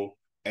same level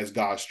as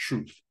God's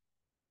truth.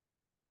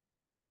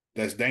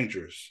 That's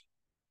dangerous,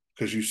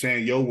 because you're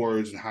saying your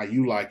words and how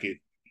you like it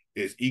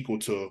is equal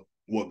to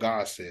what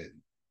God said.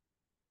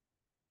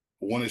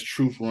 One is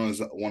truth, one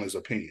is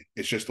opinion.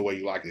 It's just the way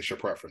you like it. It's your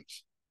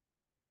preference.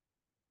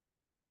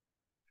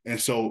 And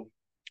so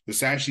the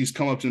Sadducees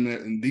come up to them,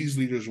 and these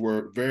leaders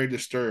were very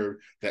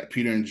disturbed that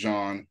Peter and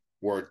John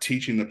were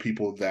teaching the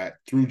people that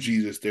through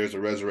Jesus, there's a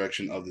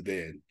resurrection of the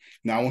dead.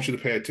 Now, I want you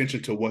to pay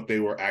attention to what they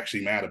were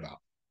actually mad about.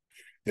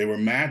 They were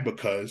mad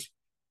because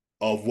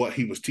of what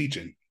he was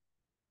teaching.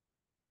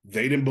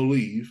 They didn't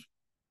believe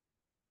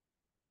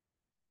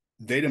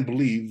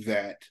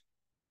that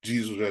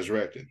Jesus was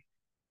resurrected.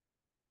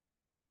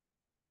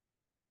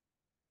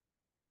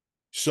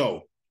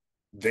 So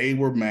they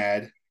were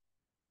mad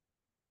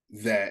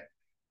that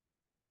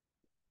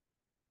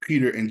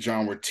Peter and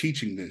John were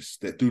teaching this,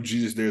 that through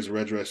Jesus there's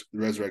a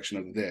resurrection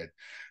of the dead.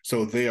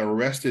 So they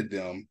arrested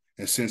them,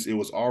 and since it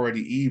was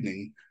already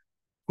evening,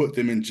 put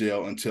them in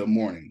jail until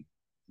morning.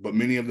 But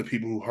many of the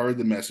people who heard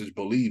the message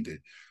believed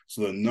it.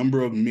 So the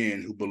number of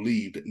men who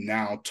believed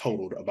now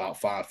totaled about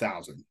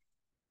 5,000.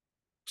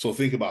 So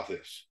think about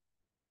this.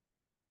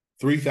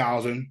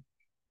 3,000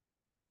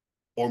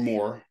 or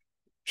more,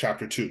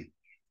 chapter 2.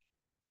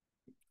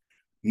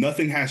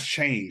 Nothing has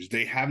changed.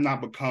 They have not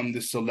become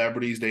the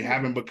celebrities. They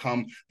haven't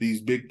become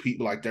these big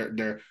people. Like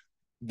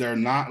they're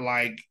not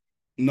like,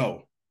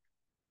 no.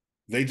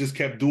 They just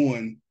kept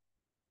doing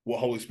what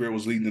Holy Spirit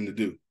was leading them to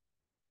do.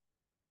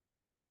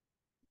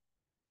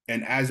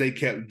 And as they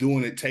kept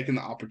doing it, taking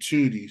the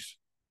opportunities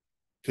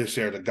to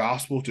share the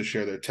gospel, to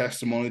share their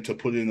testimony, to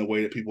put it in a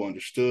way that people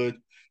understood,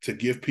 to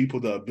give people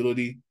the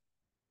ability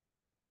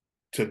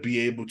to be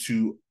able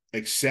to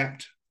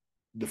accept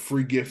the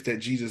free gift that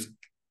Jesus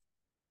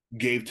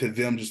gave to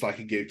them, just like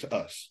he gave to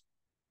us.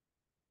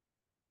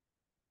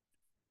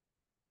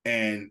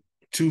 And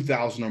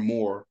 2,000 or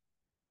more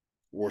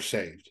were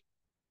saved,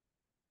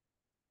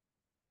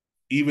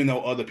 even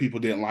though other people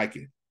didn't like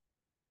it.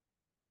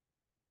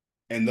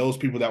 And those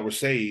people that were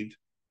saved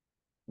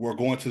were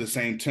going to the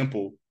same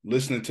temple,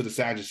 listening to the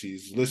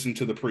Sadducees, listening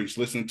to the priests,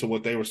 listening to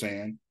what they were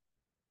saying.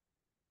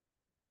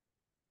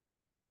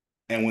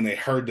 And when they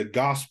heard the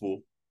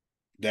gospel,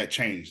 that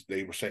changed.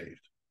 They were saved.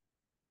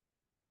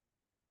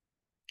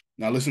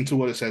 Now listen to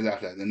what it says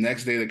after that. The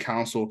next day, the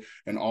council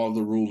and all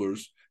the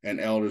rulers and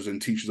elders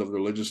and teachers of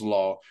religious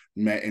law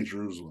met in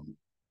Jerusalem.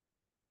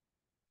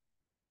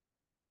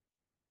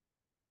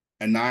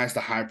 Ananias,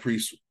 the high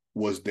priest,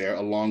 was there,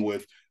 along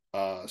with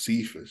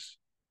Cephas,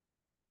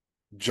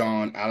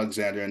 John,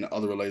 Alexander, and the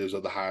other relatives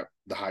of the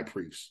high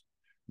priest.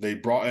 They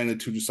brought in the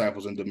two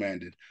disciples and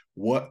demanded,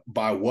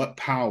 by what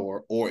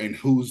power or in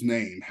whose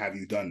name have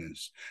you done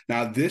this?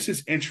 Now, this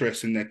is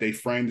interesting that they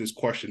framed this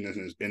question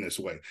in this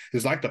way.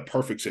 It's like the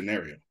perfect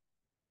scenario.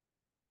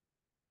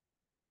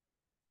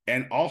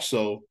 And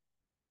also,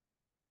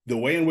 the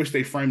way in which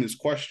they frame this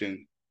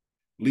question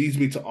leads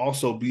me to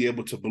also be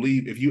able to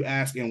believe, if you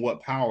ask in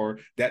what power,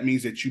 that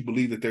means that you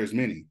believe that there's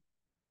many.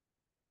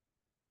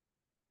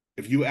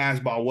 If you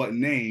ask by what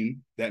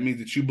name, that means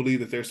that you believe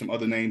that there's some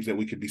other names that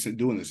we could be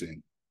doing this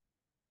in.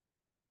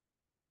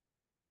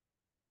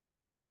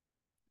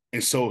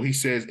 And so he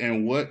says,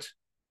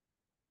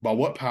 by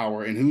what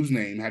power, in whose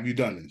name have you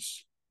done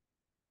this?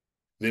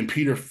 Then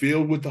Peter,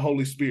 filled with the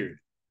Holy Spirit,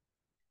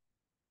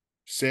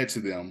 said to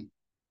them,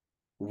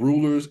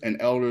 rulers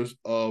and elders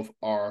of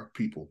our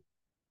people.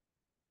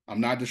 I'm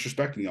not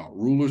disrespecting y'all,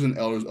 rulers and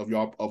elders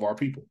of our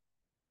people.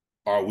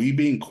 Are we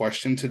being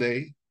questioned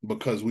today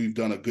because we've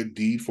done a good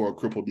deed for a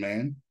crippled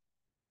man?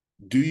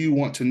 Do you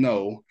want to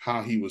know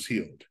how he was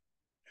healed?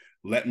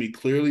 Let me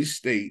clearly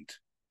state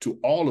to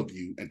all of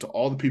you and to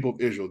all the people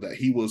of Israel that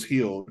he was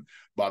healed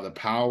by the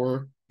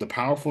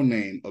powerful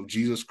name of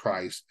Jesus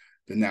Christ,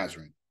 the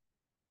Nazarene,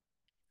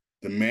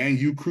 the man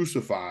you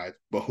crucified,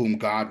 but whom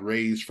God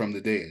raised from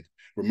the dead.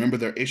 Remember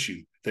their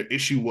issue. Their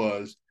issue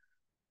was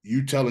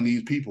you telling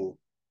these people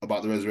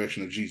about the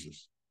resurrection of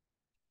Jesus.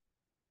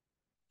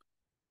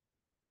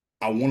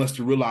 I want us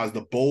to realize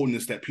the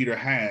boldness that Peter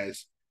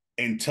has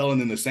in telling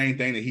them the same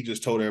thing that he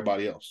just told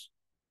everybody else.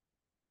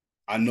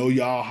 I know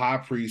y'all high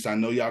priests. I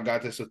know y'all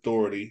got this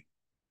authority.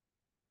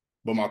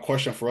 But my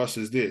question for us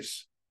is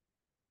this.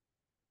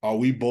 Are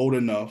we bold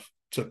enough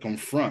to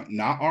confront,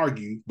 not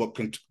argue, but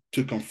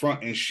to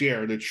confront and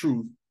share the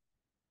truth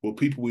with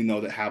people we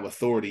know that have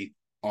authority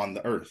on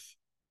the earth?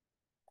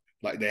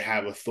 Like they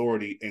have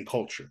authority in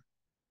culture.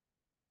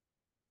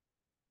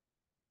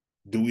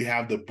 Do we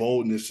have the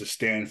boldness to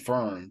stand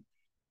firm?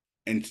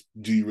 And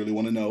do you really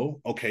want to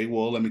know? Okay,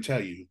 well, let me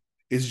tell you.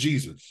 It's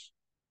Jesus,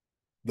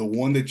 the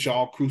one that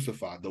y'all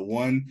crucified, the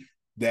one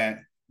that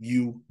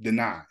you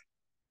deny.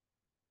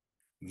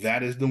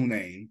 That is the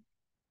name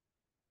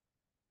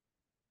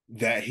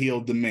that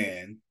healed the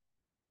man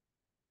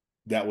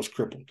that was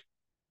crippled.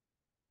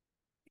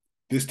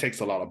 This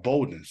takes a lot of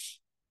boldness.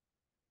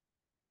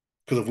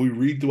 Because if we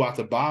read throughout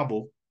the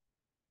Bible,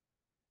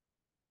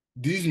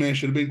 these men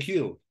should have been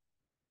killed.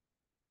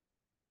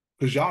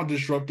 Because y'all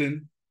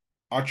disrupting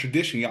our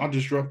tradition. Y'all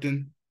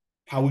disrupting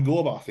how we go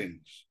about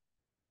things.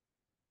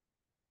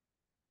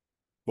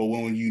 But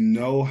when you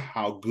know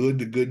how good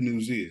the good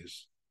news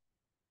is,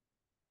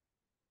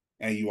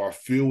 and you are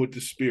filled with the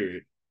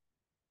Spirit,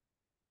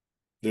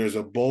 there's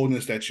a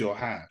boldness that you'll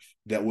have,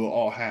 that we'll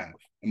all have.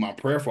 And my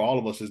prayer for all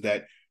of us is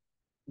that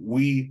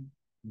we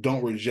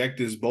don't reject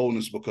this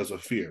boldness because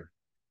of fear,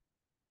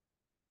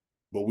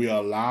 but we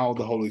allow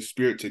the Holy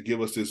Spirit to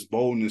give us this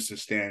boldness to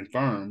stand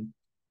firm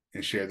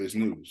and share this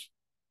news.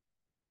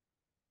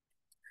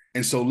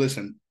 And so,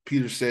 listen,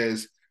 Peter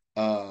says,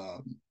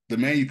 the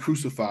man you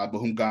crucified, but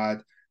whom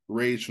God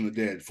raised from the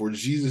dead. For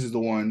Jesus is the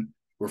one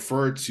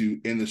referred to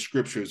in the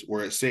scriptures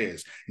where it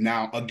says.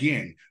 Now,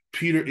 again,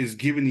 Peter is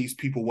giving these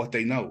people what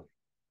they know,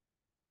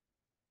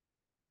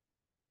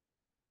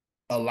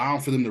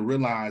 allowing for them to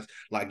realize,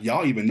 like,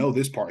 y'all even know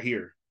this part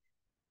here.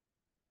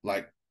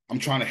 Like, I'm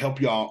trying to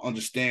help y'all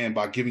understand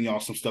by giving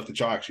y'all some stuff that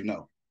y'all actually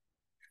know.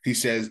 He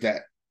says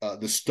that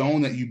the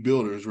stone that you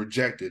builders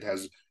rejected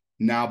has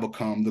now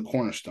become the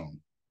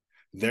cornerstone.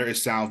 There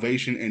is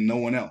salvation in no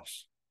one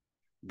else.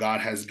 God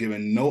has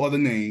given no other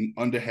name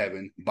under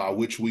heaven by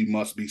which we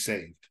must be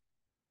saved.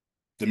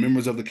 The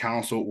members of the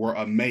council were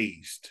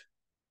amazed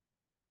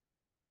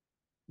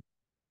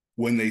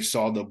when they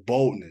saw the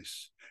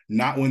boldness,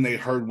 not when they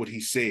heard what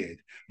he said,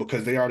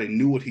 because they already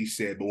knew what he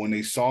said, but when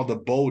they saw the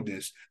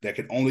boldness that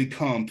could only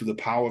come through the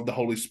power of the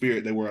Holy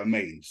Spirit, they were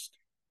amazed.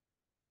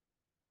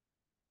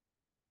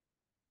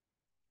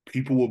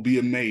 People will be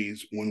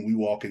amazed when we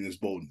walk in this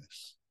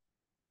boldness.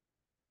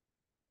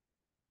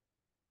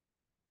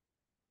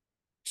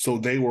 So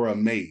they were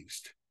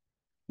amazed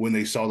when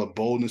they saw the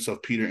boldness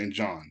of Peter and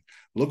John.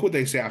 Look what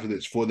they say after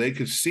this. For they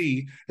could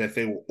see that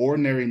they were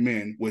ordinary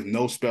men with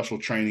no special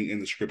training in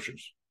the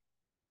scriptures.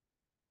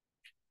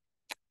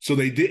 So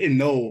they didn't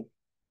know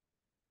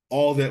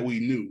all that we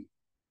knew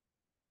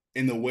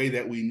in the way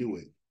that we knew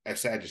it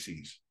as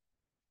Sadducees.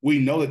 We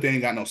know that they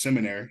ain't got no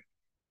seminary.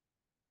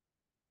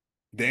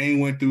 They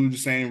ain't went through the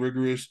same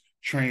rigorous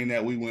training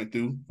that we went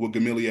through with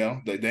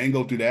Gamaliel. They ain't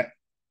go through that.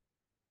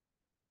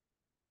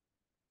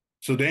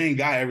 So they ain't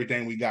got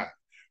everything we got.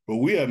 But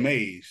we're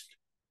amazed.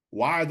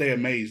 Why are they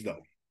amazed,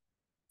 though?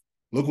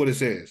 Look what it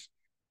says.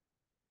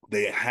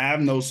 They have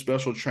no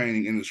special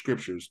training in the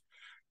scriptures,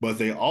 but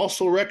they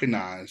also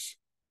recognize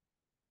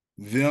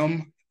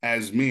them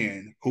as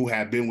men who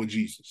have been with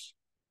Jesus.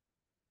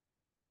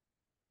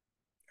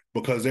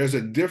 Because there's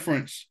a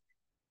difference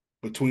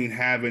between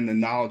having the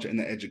knowledge and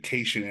the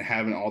education and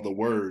having all the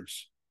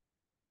words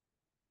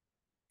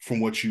from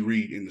what you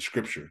read in the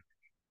scripture.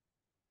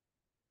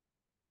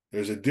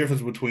 There's a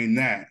difference between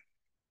that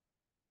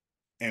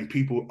and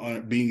people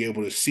being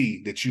able to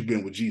see that you've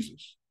been with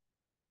Jesus.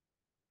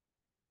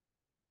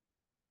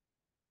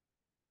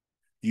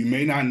 You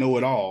may not know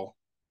it all,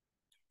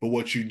 but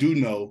what you do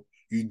know,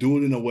 you do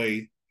it in a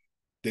way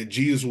that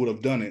Jesus would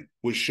have done it,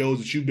 which shows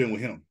that you've been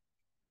with him.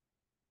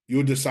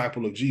 You're a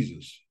disciple of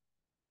Jesus.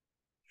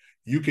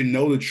 You can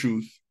know the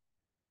truth,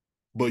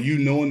 but you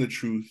knowing the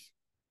truth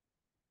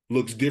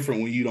looks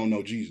different when you don't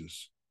know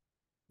Jesus,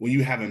 when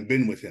you haven't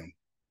been with him.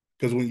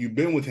 Because when you've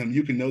been with him,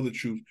 you can know the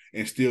truth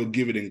and still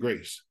give it in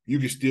grace. You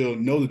can still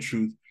know the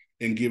truth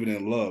and give it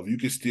in love. You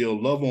can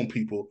still love on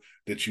people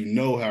that you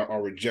know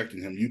are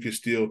rejecting him. You can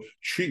still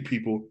treat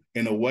people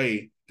in a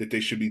way that they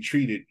should be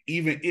treated,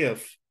 even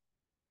if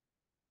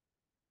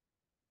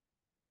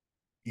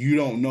you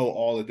don't know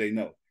all that they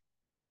know.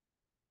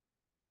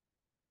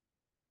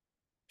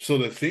 So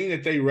the thing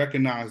that they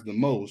recognized the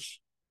most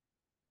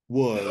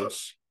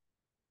was,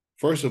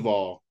 first of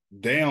all,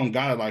 they don't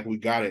got it like we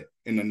got it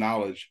in the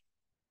knowledge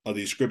of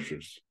these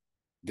scriptures.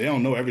 They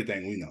don't know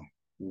everything we know.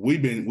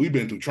 We've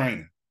been through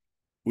training.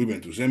 We've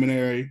been through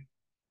seminary.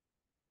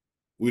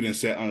 We didn't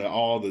sit under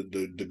all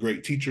the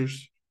great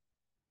teachers.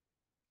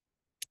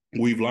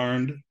 We've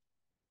learned.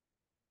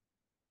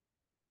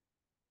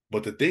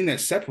 But the thing that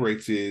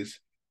separates is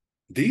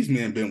these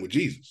men been with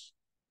Jesus.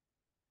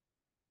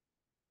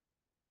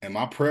 And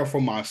my prayer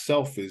for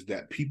myself is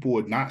that people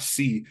would not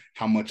see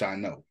how much I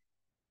know,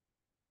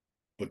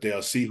 but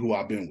they'll see who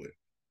I've been with.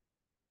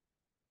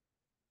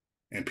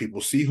 And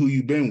people see who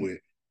you've been with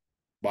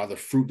by the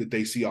fruit that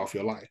they see off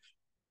your life.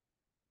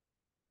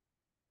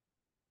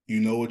 You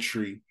know a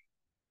tree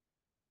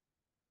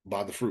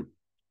by the fruit.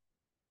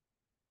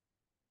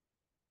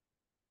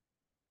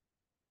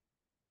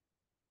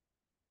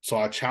 So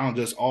I challenge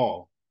us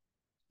all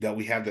that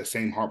we have that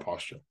same heart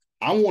posture.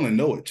 I want to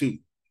know it too.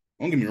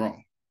 Don't get me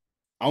wrong.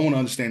 I want to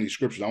understand these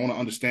scriptures. I want to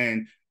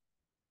understand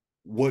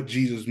what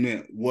Jesus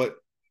meant, what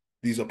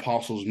these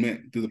apostles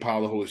meant through the power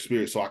of the Holy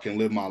Spirit, so I can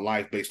live my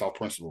life based off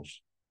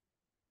principles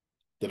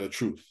that are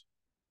truth.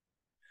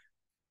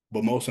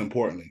 But most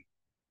importantly,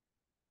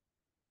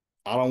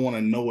 I don't want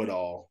to know it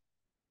all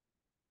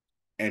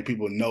and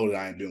people know that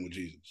I ain't been with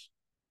Jesus.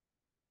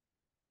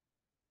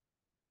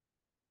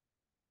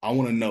 I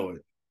want to know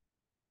it.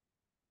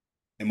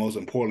 And most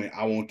importantly,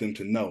 I want them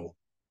to know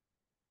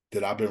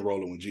that I've been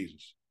rolling with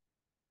Jesus.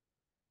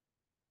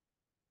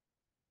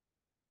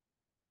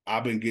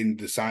 I've been getting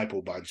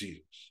discipled by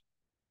Jesus.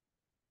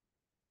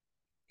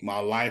 My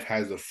life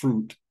has a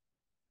fruit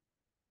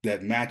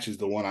that matches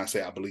the one I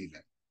say I believe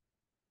in.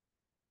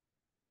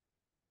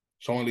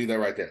 So I want to leave that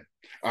right there.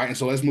 All right, and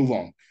so let's move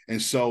on.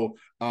 And so,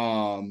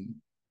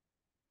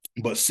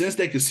 but since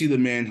they could see the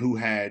man who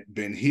had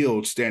been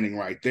healed standing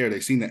right there, they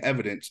seen the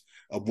evidence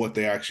of what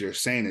they actually are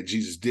saying, that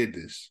Jesus did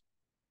this.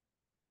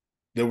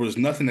 There was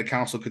nothing the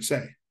council could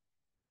say.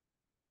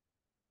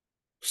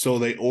 So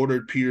they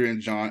ordered Peter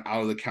and John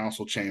out of the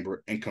council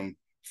chamber and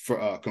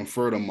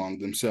conferred among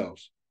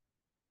themselves.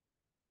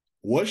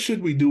 What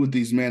should we do with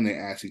these men? They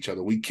asked each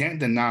other. We can't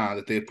deny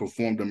that they have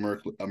performed a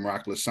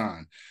miraculous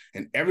sign,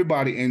 and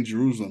everybody in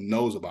Jerusalem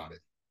knows about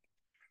it.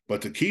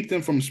 But to keep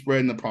them from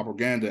spreading the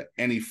propaganda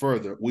any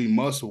further, we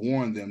must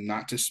warn them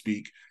not to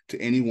speak to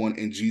anyone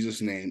in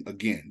Jesus' name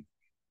again.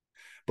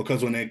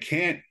 Because when they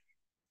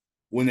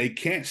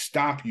can't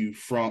stop you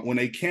from, when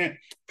they can't,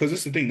 because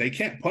it's the thing, they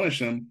can't punish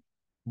them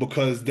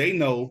because they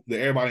know that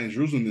everybody in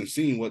Jerusalem has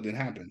seen what did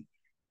happen.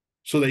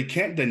 So they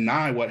can't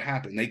deny what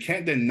happened. They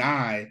can't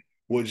deny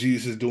what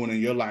Jesus is doing in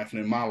your life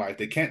and in my life.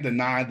 They can't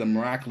deny the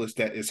miraculous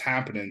that is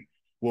happening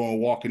when we're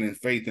walking in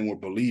faith and we're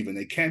believing.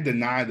 They can't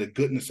deny the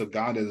goodness of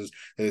God that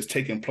is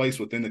taking place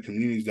within the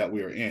communities that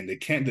we are in. They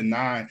can't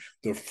deny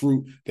the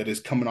fruit that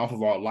is coming off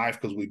of our life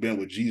because we've been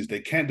with Jesus.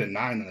 They can't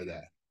deny none of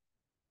that.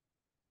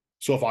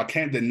 So if I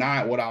can't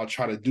deny it, what I'll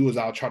try to do is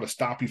I'll try to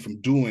stop you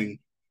from doing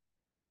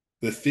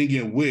the thing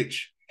in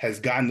which has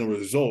gotten the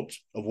result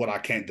of what I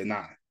can't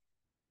deny.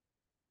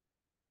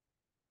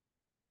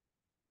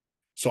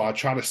 So I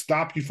try to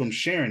stop you from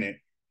sharing it,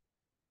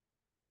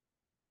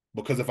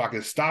 because if I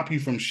can stop you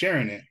from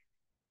sharing it,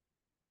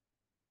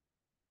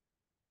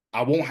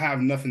 I won't have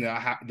nothing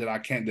that I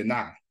can't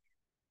deny,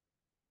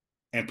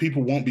 and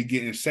people won't be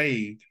getting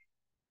saved,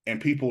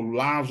 and people's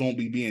lives won't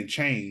be being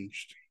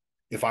changed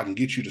if I can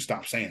get you to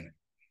stop saying it.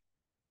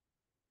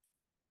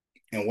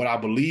 And what I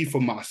believe for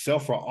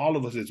myself, for all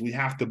of us, is we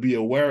have to be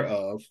aware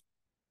of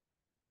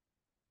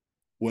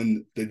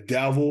when the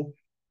devil,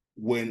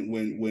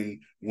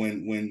 when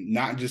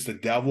not just the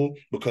devil,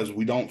 because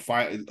we don't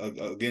fight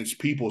against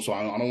people. So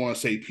I don't want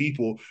to say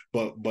people,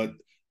 but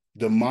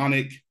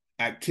demonic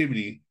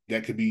activity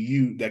that could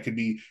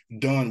be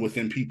done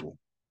within people,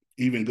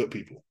 even good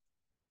people,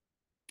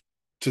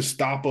 to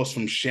stop us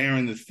from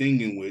sharing the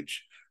thing in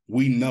which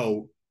we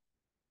know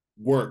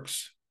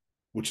works,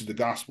 which is the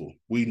gospel.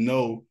 We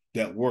know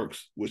that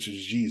works, which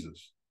is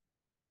Jesus.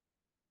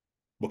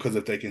 Because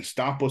if they can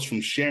stop us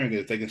from sharing it,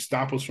 if they can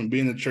stop us from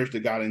being the church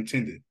that God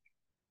intended,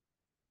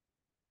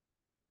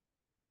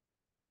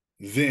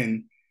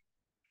 then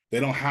they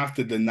don't have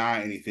to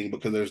deny anything,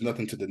 because there's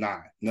nothing to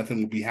deny.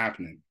 Nothing will be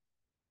happening.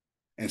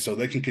 And so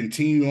they can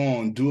continue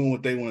on doing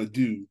what they want to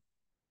do,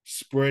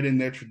 spreading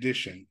their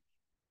tradition,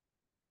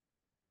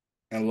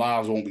 and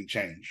lives won't be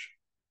changed.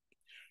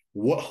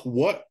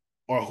 What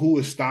or who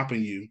is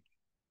stopping you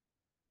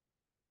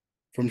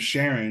from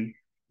sharing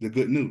the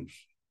good news?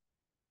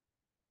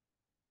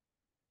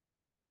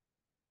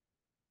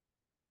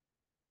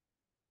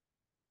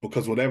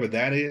 Because whatever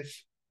that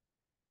is,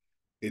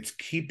 it's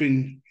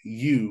keeping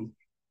you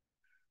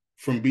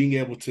from being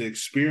able to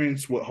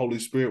experience what Holy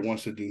Spirit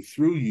wants to do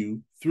through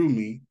you, through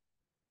me,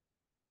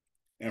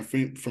 and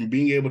from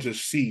being able to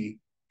see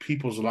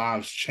people's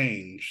lives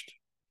changed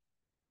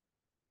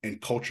and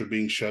culture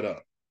being shut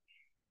up.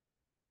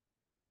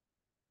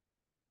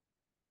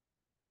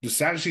 The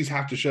Sadducees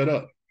have to shut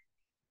up.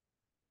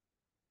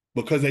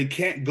 because they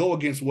can't go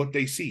against what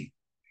they see.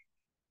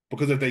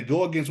 Because if they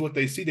go against what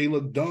they see, they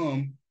look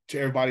dumb to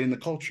everybody in the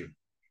culture.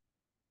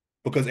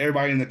 Because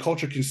everybody in the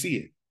culture can see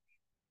it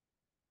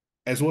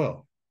as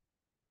well.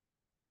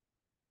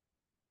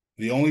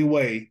 The only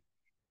way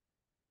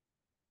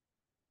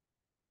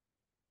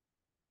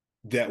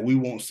that we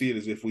won't see it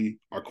is if we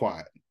are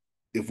quiet,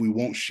 if we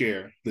won't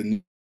share the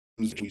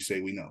news that we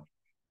say we know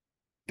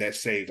that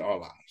saved our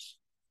lives.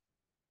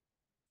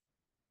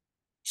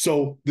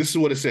 So this is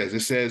what it says.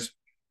 It says,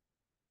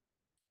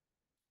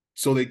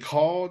 so they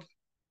called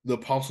the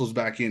apostles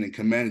back in and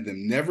commanded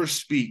them, never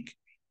speak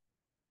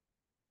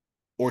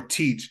or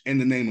teach in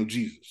the name of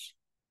Jesus,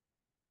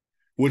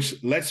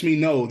 which lets me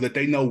know that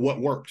they know what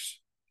works,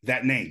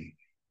 that name.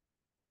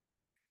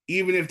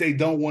 Even if they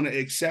don't want to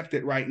accept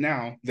it right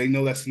now, they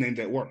know that's the name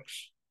that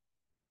works.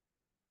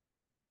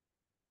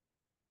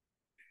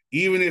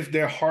 Even if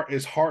their heart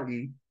is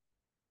hardened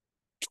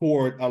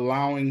toward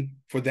allowing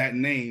for that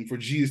name, for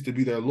Jesus to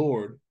be their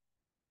Lord,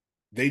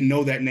 they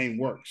know that name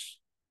works.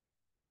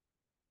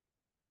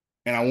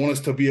 And I want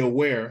us to be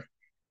aware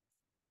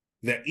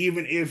that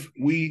even if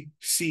we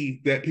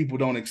see that people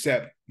don't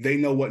accept, they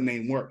know what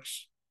name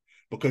works.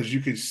 Because you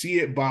can see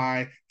it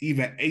by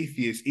even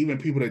atheists, even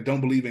people that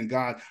don't believe in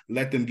God,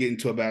 let them get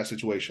into a bad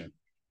situation.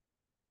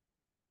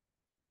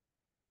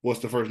 What's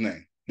the first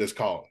name that's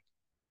called?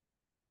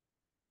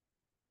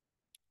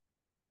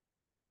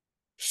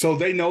 So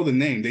they know the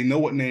name, they know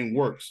what name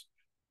works.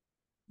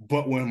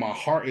 But when my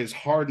heart is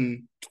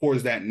hardened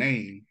towards that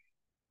name,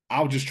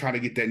 I'll just try to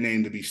get that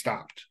name to be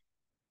stopped.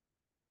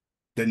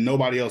 Then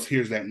nobody else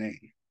hears that name.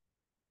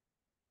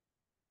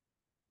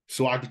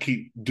 So I can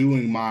keep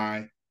doing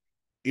my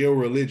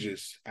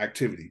irreligious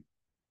activity,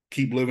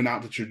 keep living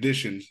out the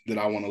traditions that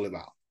I want to live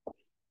out.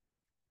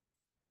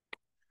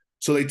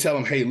 So they tell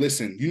him, hey,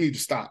 listen, you need to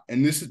stop.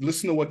 And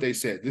listen to what they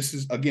said. This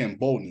is, again,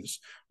 boldness.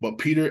 But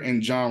Peter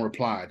and John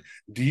replied,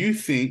 do you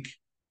think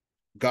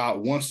God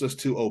wants us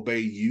to obey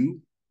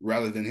you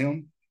rather than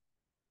him?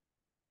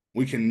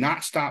 We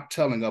cannot stop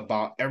telling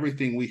about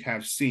everything we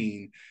have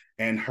seen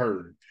and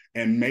heard.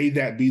 And may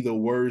that be the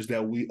words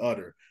that we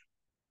utter.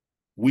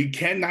 We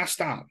cannot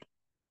stop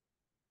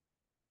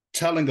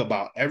telling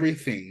about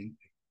everything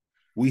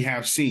we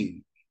have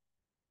seen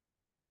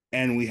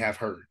and we have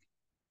heard.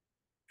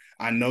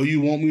 I know you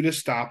want me to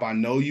stop. I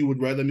know you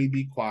would rather me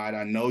be quiet.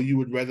 I know you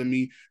would rather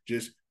me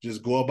just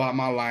go about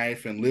my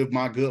life and live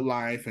my good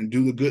life and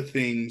do the good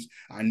things.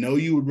 I know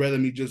you would rather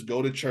me just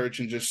go to church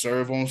and just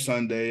serve on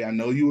Sunday. I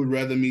know you would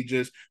rather me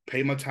just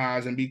pay my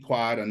tithes and be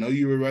quiet. I know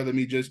you would rather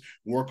me just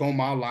work on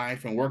my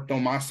life and work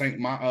on my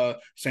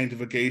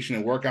sanctification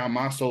and work out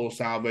my soul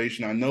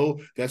salvation. I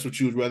know that's what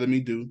you would rather me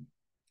do.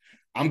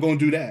 I'm going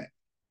to do that.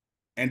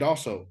 And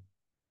also,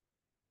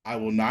 I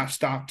will not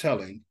stop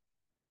telling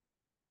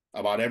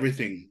about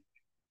everything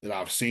that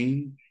I've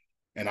seen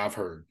and I've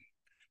heard,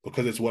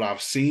 because it's what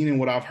I've seen and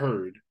what I've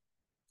heard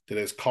that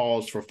has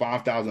caused for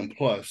 5,000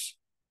 plus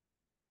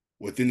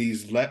within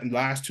these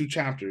last two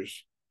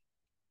chapters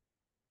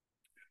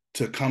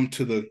to come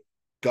to the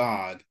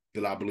God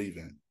that I believe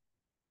in.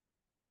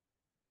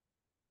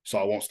 So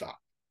I won't stop.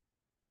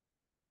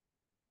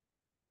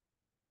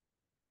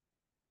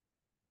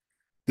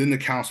 Then the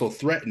council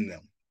threatened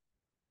them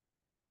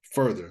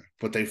further,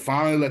 but they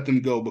finally let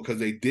them go because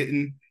they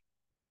didn't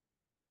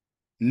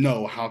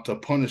know how to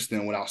punish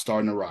them without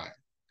starting a riot.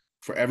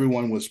 For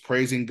everyone was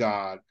praising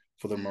God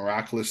for the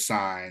miraculous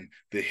sign,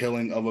 the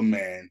healing of a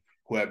man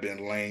who had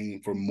been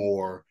lame for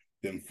more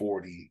than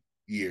 40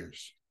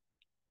 years.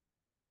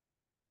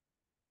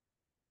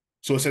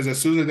 So it says, as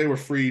soon as they were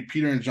freed,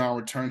 Peter and John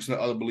returned to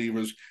the other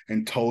believers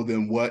and told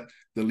them what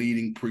the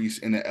leading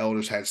priests and the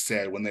elders had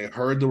said. When they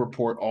heard the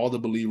report, all the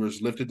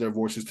believers lifted their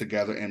voices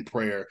together in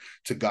prayer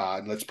to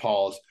God. Let's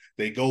pause.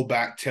 They go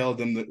back, tell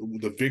them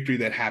the victory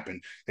that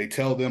happened. They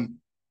tell them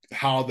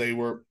how they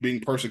were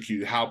being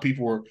persecuted, how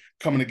people were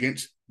coming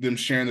against them,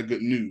 sharing the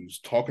good news,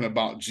 talking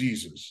about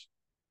Jesus.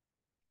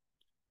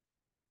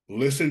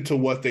 Listen to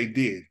what they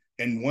did.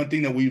 And one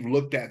thing that we've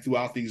looked at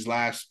throughout these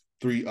last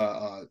three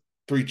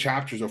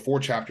chapters or four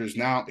chapters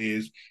now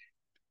is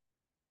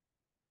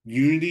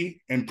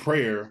unity and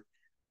prayer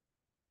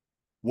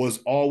was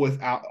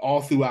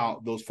all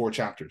throughout those four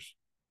chapters.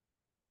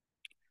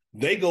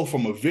 They go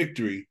from a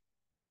victory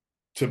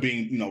to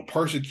being,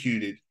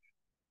 persecuted,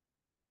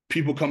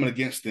 people coming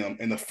against them.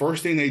 And the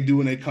first thing they do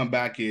when they come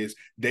back is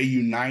they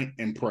unite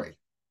and pray.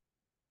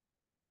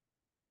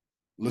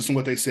 Listen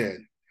what they said.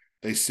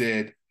 They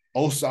said,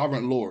 O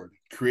sovereign Lord,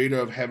 creator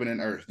of heaven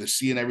and earth, the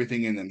sea and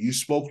everything in them, you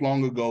spoke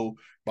long ago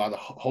by the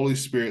Holy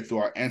Spirit through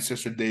our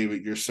ancestor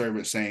David, your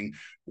servant, saying,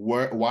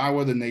 why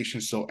were the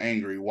nations so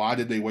angry? Why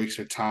did they waste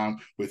their time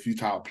with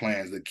futile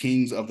plans? The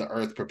kings of the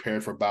earth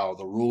prepared for battle.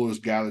 The rulers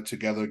gathered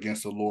together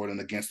against the Lord and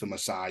against the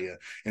Messiah.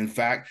 In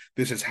fact,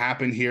 this has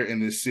happened here in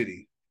this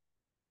city.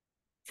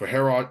 For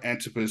Herod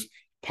Antipas,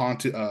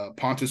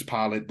 Pontius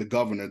Pilate, the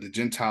governor, the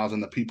Gentiles,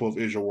 and the people of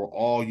Israel were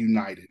all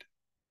united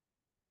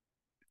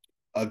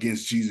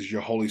against Jesus,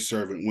 your holy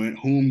servant,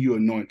 whom you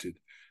anointed.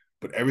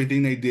 but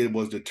everything they did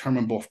was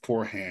determined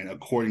beforehand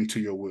according to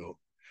your will.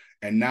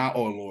 And now,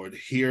 O Lord,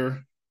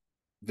 hear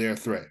their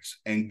threats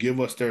and give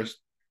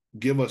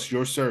us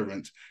your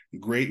servants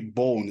great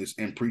boldness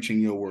in preaching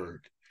your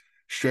word.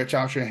 Stretch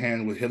out your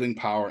hand with healing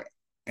power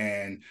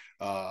and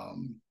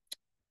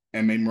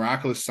and may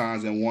miraculous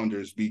signs and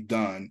wonders be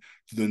done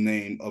through the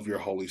name of your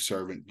holy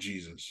servant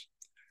Jesus.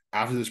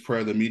 After this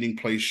prayer, the meeting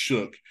place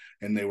shook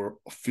and they were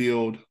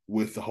filled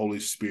with the Holy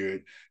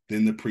Spirit.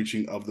 Then the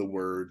preaching of the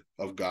word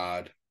of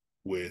God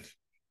with,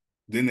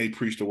 then they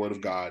preached the word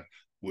of God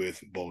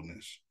with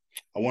boldness.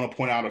 I want to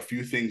point out a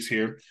few things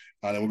here,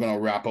 and then we're going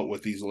to wrap up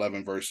with these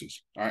 11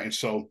 verses. All right. And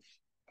so,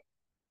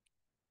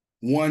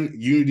 one,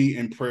 unity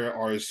and prayer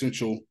are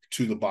essential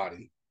to the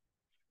body.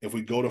 If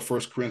we go to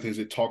First Corinthians,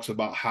 it talks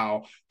about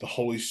how the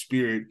Holy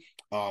Spirit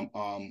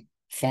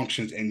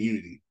functions in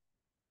unity.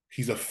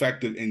 He's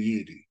effective in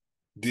unity.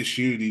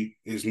 Disunity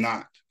is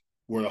not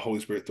where the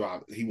Holy Spirit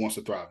thrives. He wants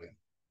to thrive in.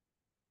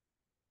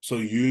 So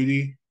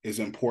unity is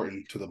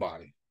important to the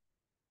body.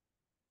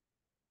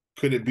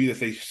 Could it be that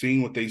they've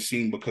seen what they've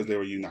seen because they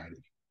were united?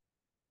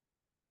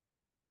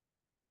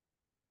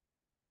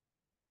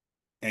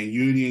 And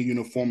unity and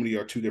uniformity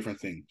are two different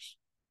things.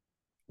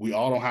 We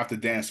all don't have to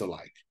dance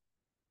alike,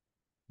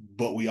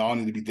 but we all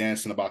need to be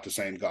dancing about the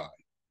same God.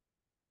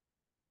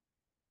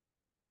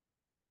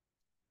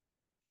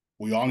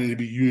 We all need to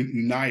be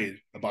united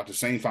about the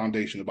same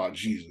foundation, about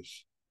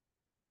Jesus.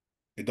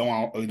 It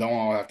don't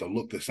all have to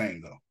look the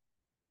same, though.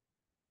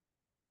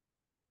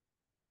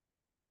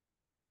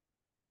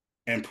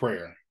 And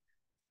prayer.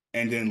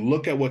 And then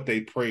look at what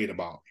they prayed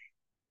about.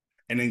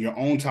 And in your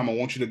own time, I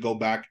want you to go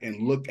back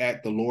and look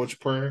at the Lord's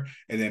Prayer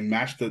and then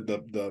match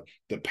the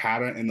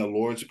pattern in the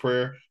Lord's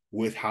Prayer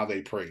with how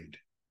they prayed.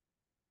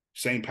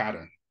 Same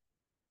pattern.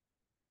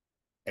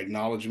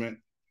 Acknowledgement,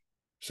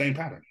 same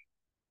pattern.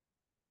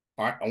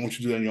 All right, I want you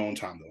to do that in your own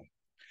time, though.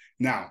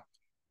 Now,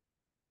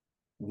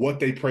 what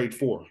they prayed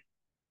for.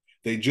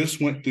 They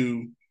just went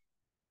through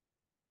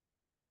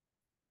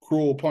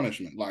cruel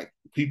punishment, like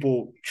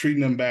people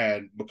treating them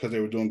bad because they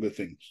were doing good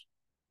things,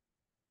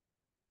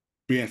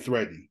 being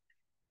threatened.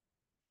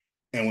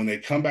 And when they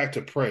come back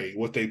to pray,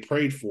 what they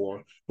prayed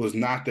for was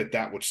not that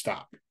that would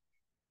stop.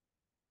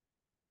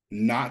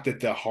 Not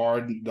that the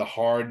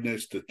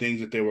hardness, the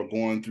things that they were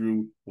going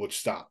through would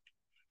stop.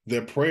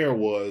 Their prayer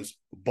was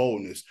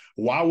boldness.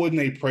 Why wouldn't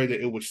they pray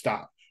that it would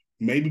stop?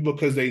 Maybe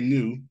because they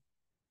knew,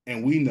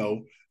 and we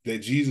know, that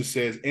Jesus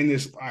says in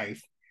this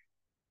life,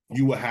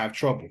 you will have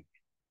trouble.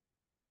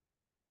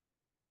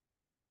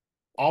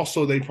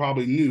 Also, they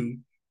probably knew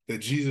that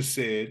Jesus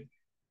said,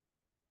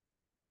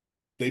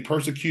 they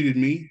persecuted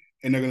me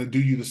and they're going to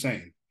do you the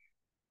same.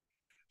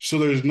 So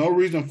there's no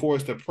reason for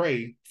us to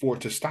pray for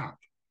it to stop.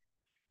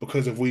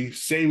 Because if we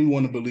say we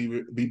want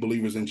to be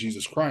believers in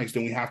Jesus Christ,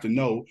 then we have to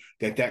know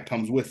that that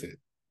comes with it.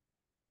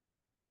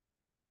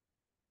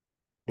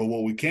 But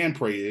what we can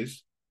pray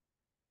is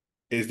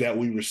that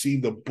we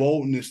receive the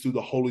boldness through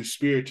the Holy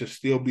Spirit to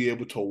still be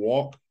able to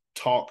walk,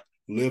 talk,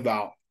 live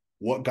out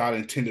what God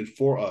intended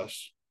for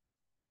us,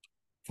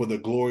 for the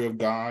glory of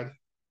God,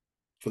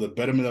 for the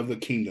betterment of the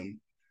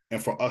kingdom,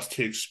 and for us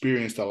to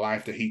experience the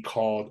life that he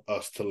called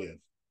us to live.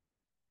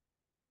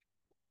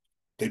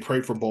 They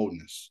prayed for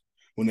boldness.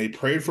 When they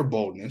prayed for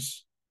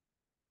boldness,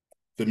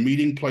 the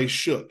meeting place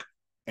shook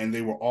and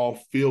they were all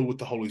filled with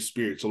the Holy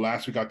Spirit. So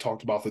last week I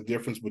talked about the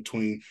difference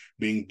between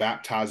being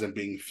baptized and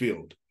being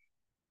filled.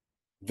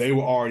 They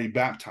were already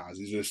baptized.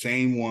 These are the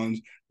same ones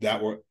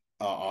that were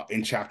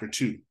in chapter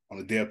 2 on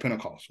the day of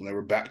Pentecost when they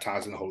were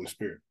baptized in the Holy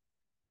Spirit.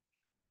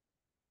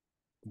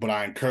 But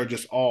I encourage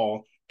us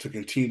all to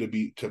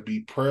continue to be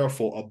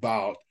prayerful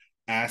about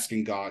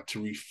asking God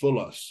to refill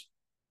us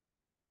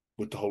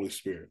with the Holy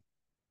Spirit,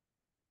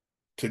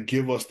 to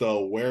give us the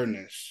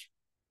awareness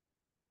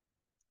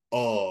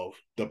of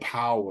the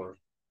power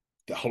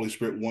that Holy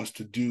Spirit wants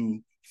to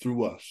do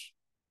through us,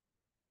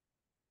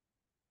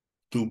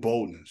 through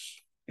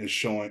boldness and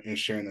showing and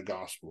sharing the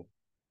gospel,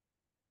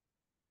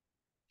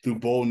 through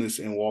boldness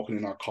and walking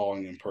in our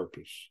calling and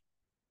purpose,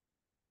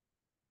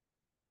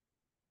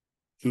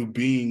 through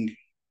being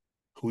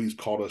who he's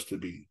called us to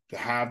be, to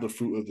have the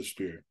fruit of the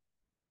Spirit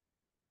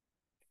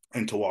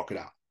and to walk it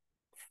out.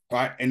 All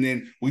right. And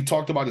then we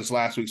talked about this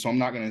last week, so I'm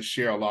not going to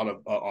share a lot of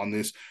on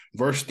this.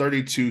 Verse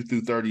 32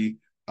 through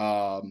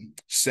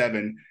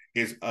 37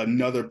 is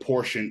another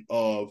portion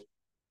of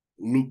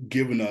Luke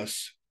giving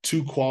us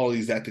two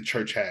qualities that the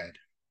church had.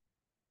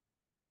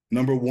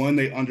 Number one,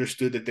 they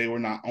understood that they were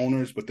not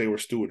owners, but they were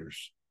stewarders.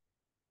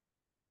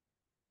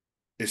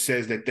 It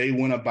says that they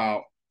went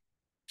about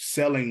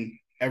selling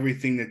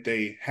everything that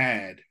they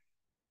had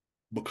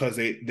because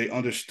they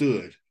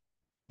understood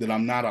that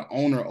I'm not an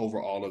owner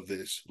over all of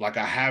this. Like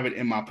I have it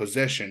in my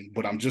possession,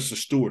 but I'm just a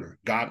stewarder.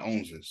 God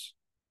owns this.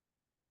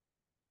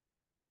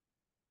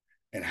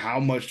 And how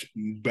much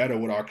better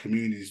would our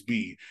communities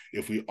be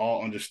if we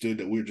all understood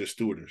that we're just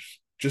stewarders,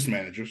 just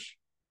managers?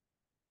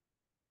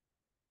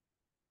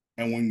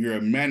 And when you're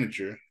a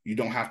manager, you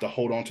don't have to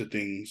hold on to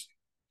things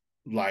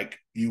like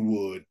you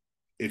would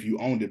if you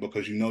owned it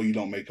because you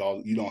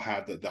don't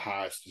have the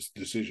highest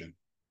decision.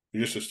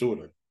 You're just a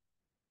steward.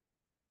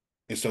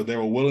 And so they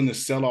were willing to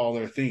sell all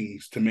their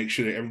things to make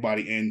sure that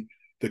everybody in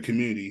the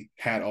community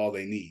had all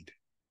they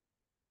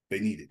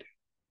needed.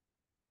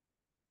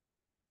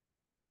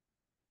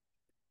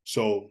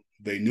 So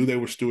they knew they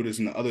were stewards,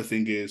 and the other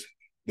thing is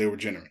they were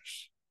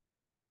generous.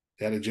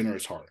 They had a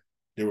generous heart.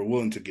 They were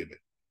willing to give it,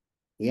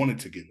 wanted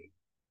to give it.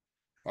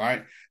 All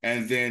right.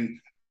 And then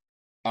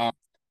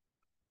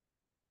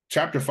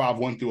chapter 5,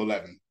 1 through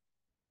 11.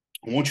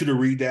 I want you to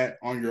read that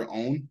on your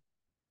own.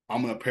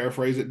 I'm going to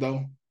paraphrase it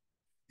though.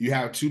 You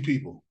have two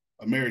people,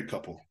 a married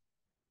couple,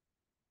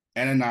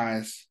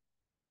 Ananias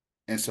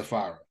and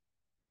Sapphira,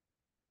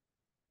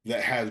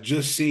 that have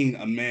just seen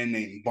a man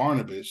named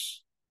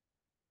Barnabas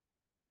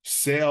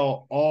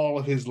sell all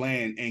of his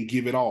land and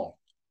give it all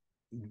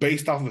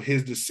based off of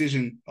his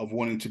decision of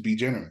wanting to be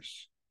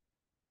generous.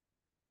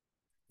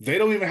 They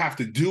don't even have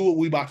to do what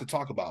we about to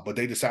talk about, but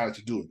they decided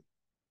to do it.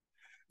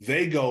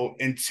 They go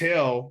and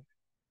tell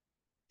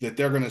that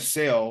they're going to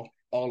sell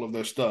all of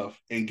their stuff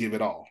and give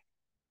it all.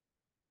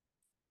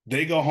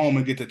 They go home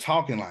and get to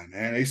talking like,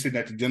 man, they sitting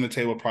at the dinner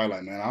table probably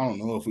like, man, I don't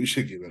know if we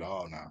should give it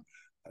all now.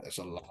 That's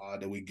a lot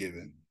that we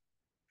giving.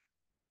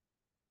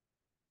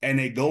 And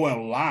they go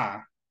and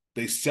lie.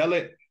 They sell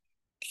it,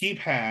 keep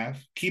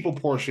half, keep a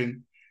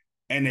portion,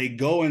 and they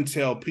go and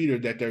tell Peter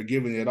that they're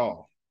giving it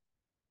all,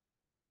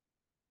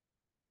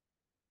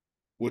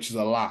 which is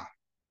a lie.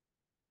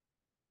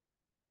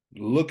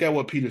 Look at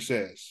what Peter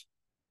says.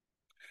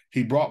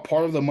 He brought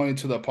part of the money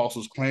to the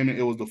apostles, claiming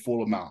it was the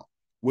full amount.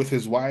 With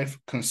his wife's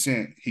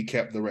consent, he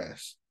kept the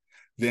rest.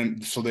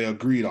 So they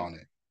agreed on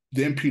it.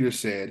 Then Peter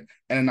said,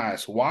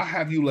 Ananias, why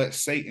have you let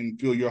Satan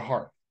fill your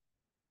heart?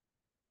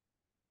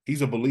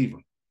 He's a believer.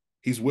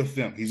 He's with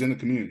them. He's in the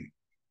community.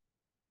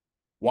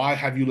 Why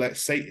have you let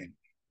Satan?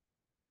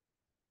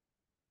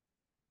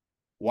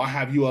 Why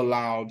have you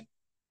allowed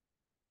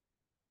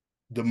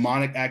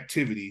demonic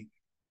activity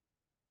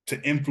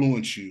to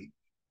influence you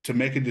to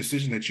make a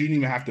decision that you didn't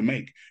even have to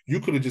make? You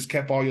could have just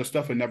kept all your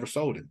stuff and never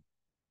sold it.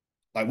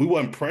 Like, we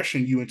weren't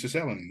pressuring you into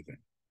selling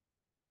anything.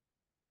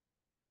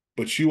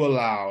 But you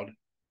allowed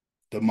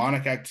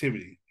demonic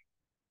activity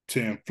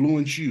to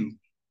influence you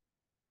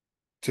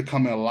to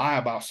come and lie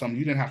about something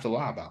you didn't have to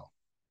lie about.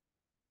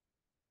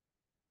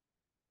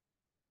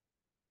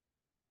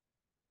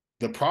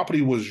 The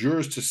property was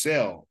yours to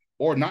sell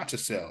or not to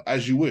sell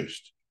as you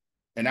wished.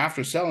 And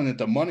after selling it,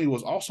 the money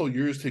was also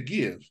yours to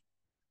give.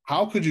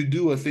 How could you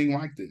do a thing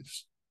like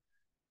this?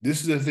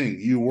 This is the thing.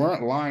 You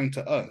weren't lying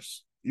to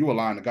us. You were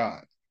lying to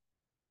God.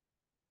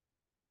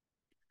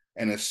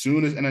 And as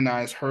soon as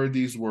Ananias heard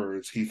these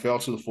words, he fell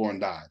to the floor and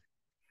died.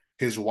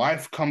 His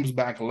wife comes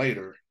back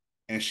later,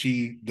 and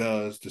she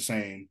does the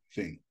same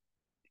thing.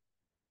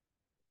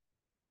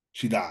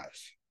 She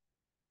dies.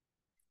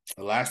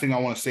 The last thing I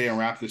want to say and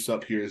wrap this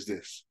up here is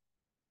this.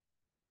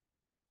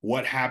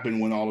 What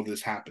happened when all of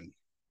this happened?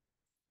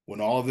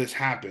 When all of this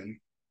happened,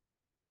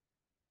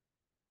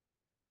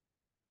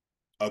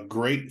 a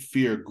great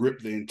fear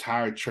gripped the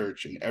entire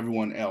church and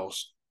everyone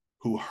else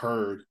who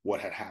heard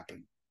what had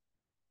happened.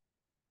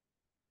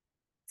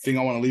 The thing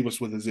I want to leave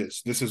us with is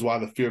this. This is why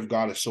the fear of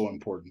God is so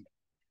important.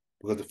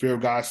 Because the fear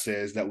of God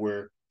says that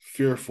we're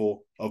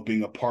fearful of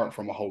being apart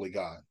from a holy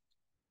God.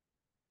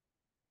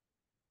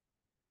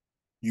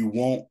 You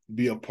won't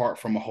be apart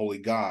from a holy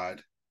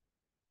God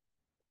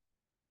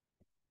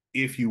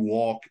if you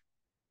walk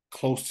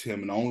close to him.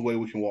 And the only way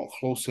we can walk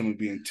close to him and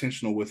be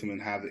intentional with him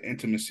and have the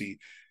intimacy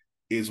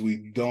is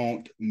we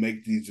don't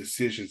make these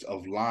decisions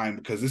of lying,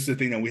 because this is the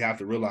thing that we have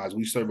to realize.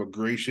 We serve a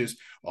gracious,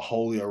 a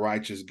holy, a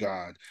righteous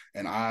God.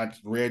 And I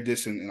read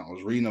this and I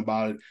was reading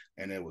about it,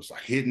 and it was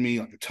like hitting me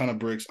like a ton of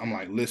bricks. I'm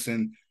like,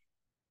 listen,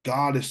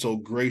 God is so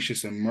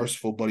gracious and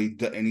merciful, but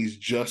he's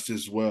just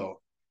as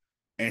well.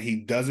 And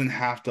he doesn't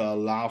have to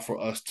allow for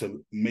us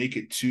to make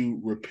it to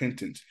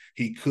repentance.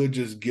 He could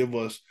just give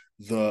us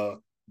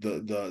the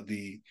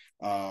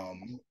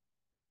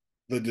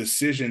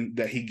decision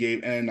that he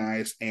gave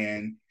Ananias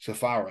and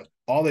Sapphira.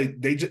 All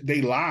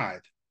they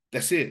lied.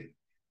 That's it.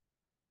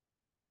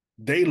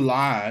 They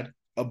lied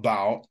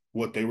about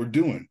what they were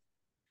doing,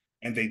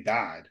 and they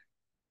died.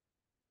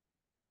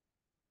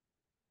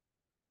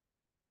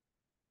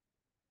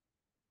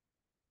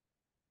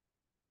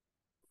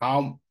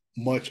 How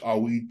much are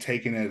we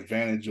taking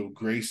advantage of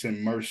grace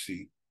and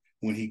mercy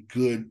when he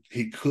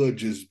could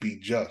just be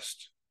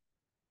just?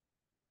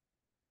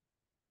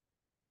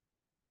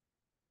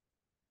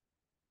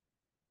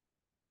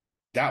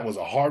 That was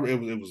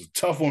it was a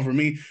tough one for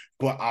me,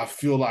 but I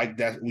feel like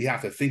that we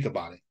have to think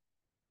about it.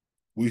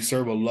 We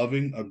serve a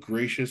loving, a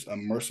gracious, a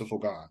merciful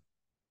God.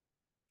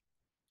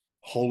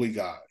 Holy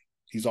God.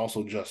 He's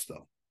also just,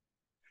 though.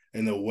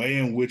 And the way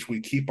in which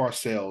we keep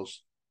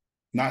ourselves,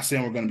 not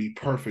saying we're going to be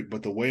perfect,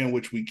 but the way in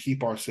which we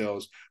keep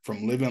ourselves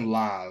from living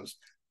lives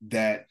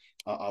that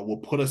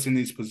will put us in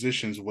these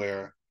positions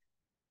where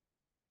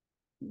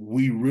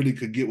we really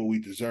could get what we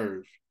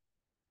deserve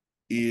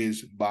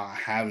is by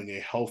having a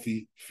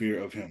healthy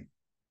fear of him.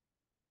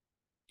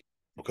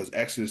 Because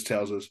Exodus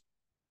tells us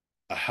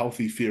A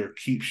healthy fear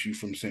keeps you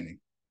from sinning.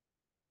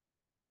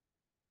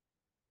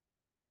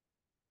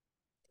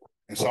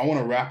 And so I want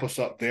to wrap us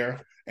up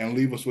there and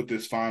leave us with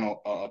this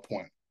final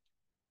point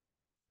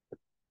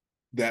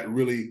that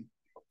really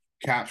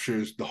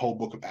captures the whole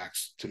book of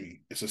Acts to me.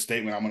 It's a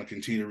statement I'm going to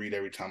continue to read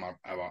every time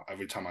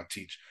I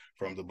teach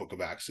from the book of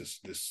Acts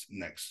this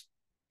next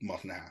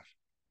month and a half.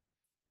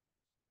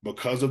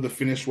 Because of the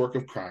finished work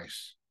of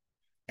Christ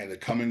and the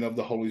coming of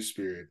the Holy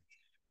Spirit,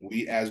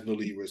 we as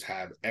believers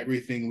have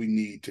everything we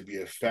need to be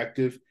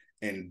effective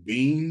in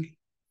being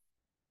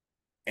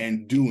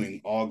and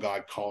doing all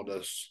God called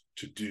us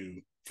to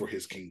do for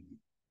his kingdom.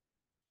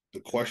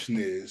 The question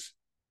is,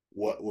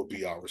 what will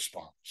be our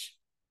response?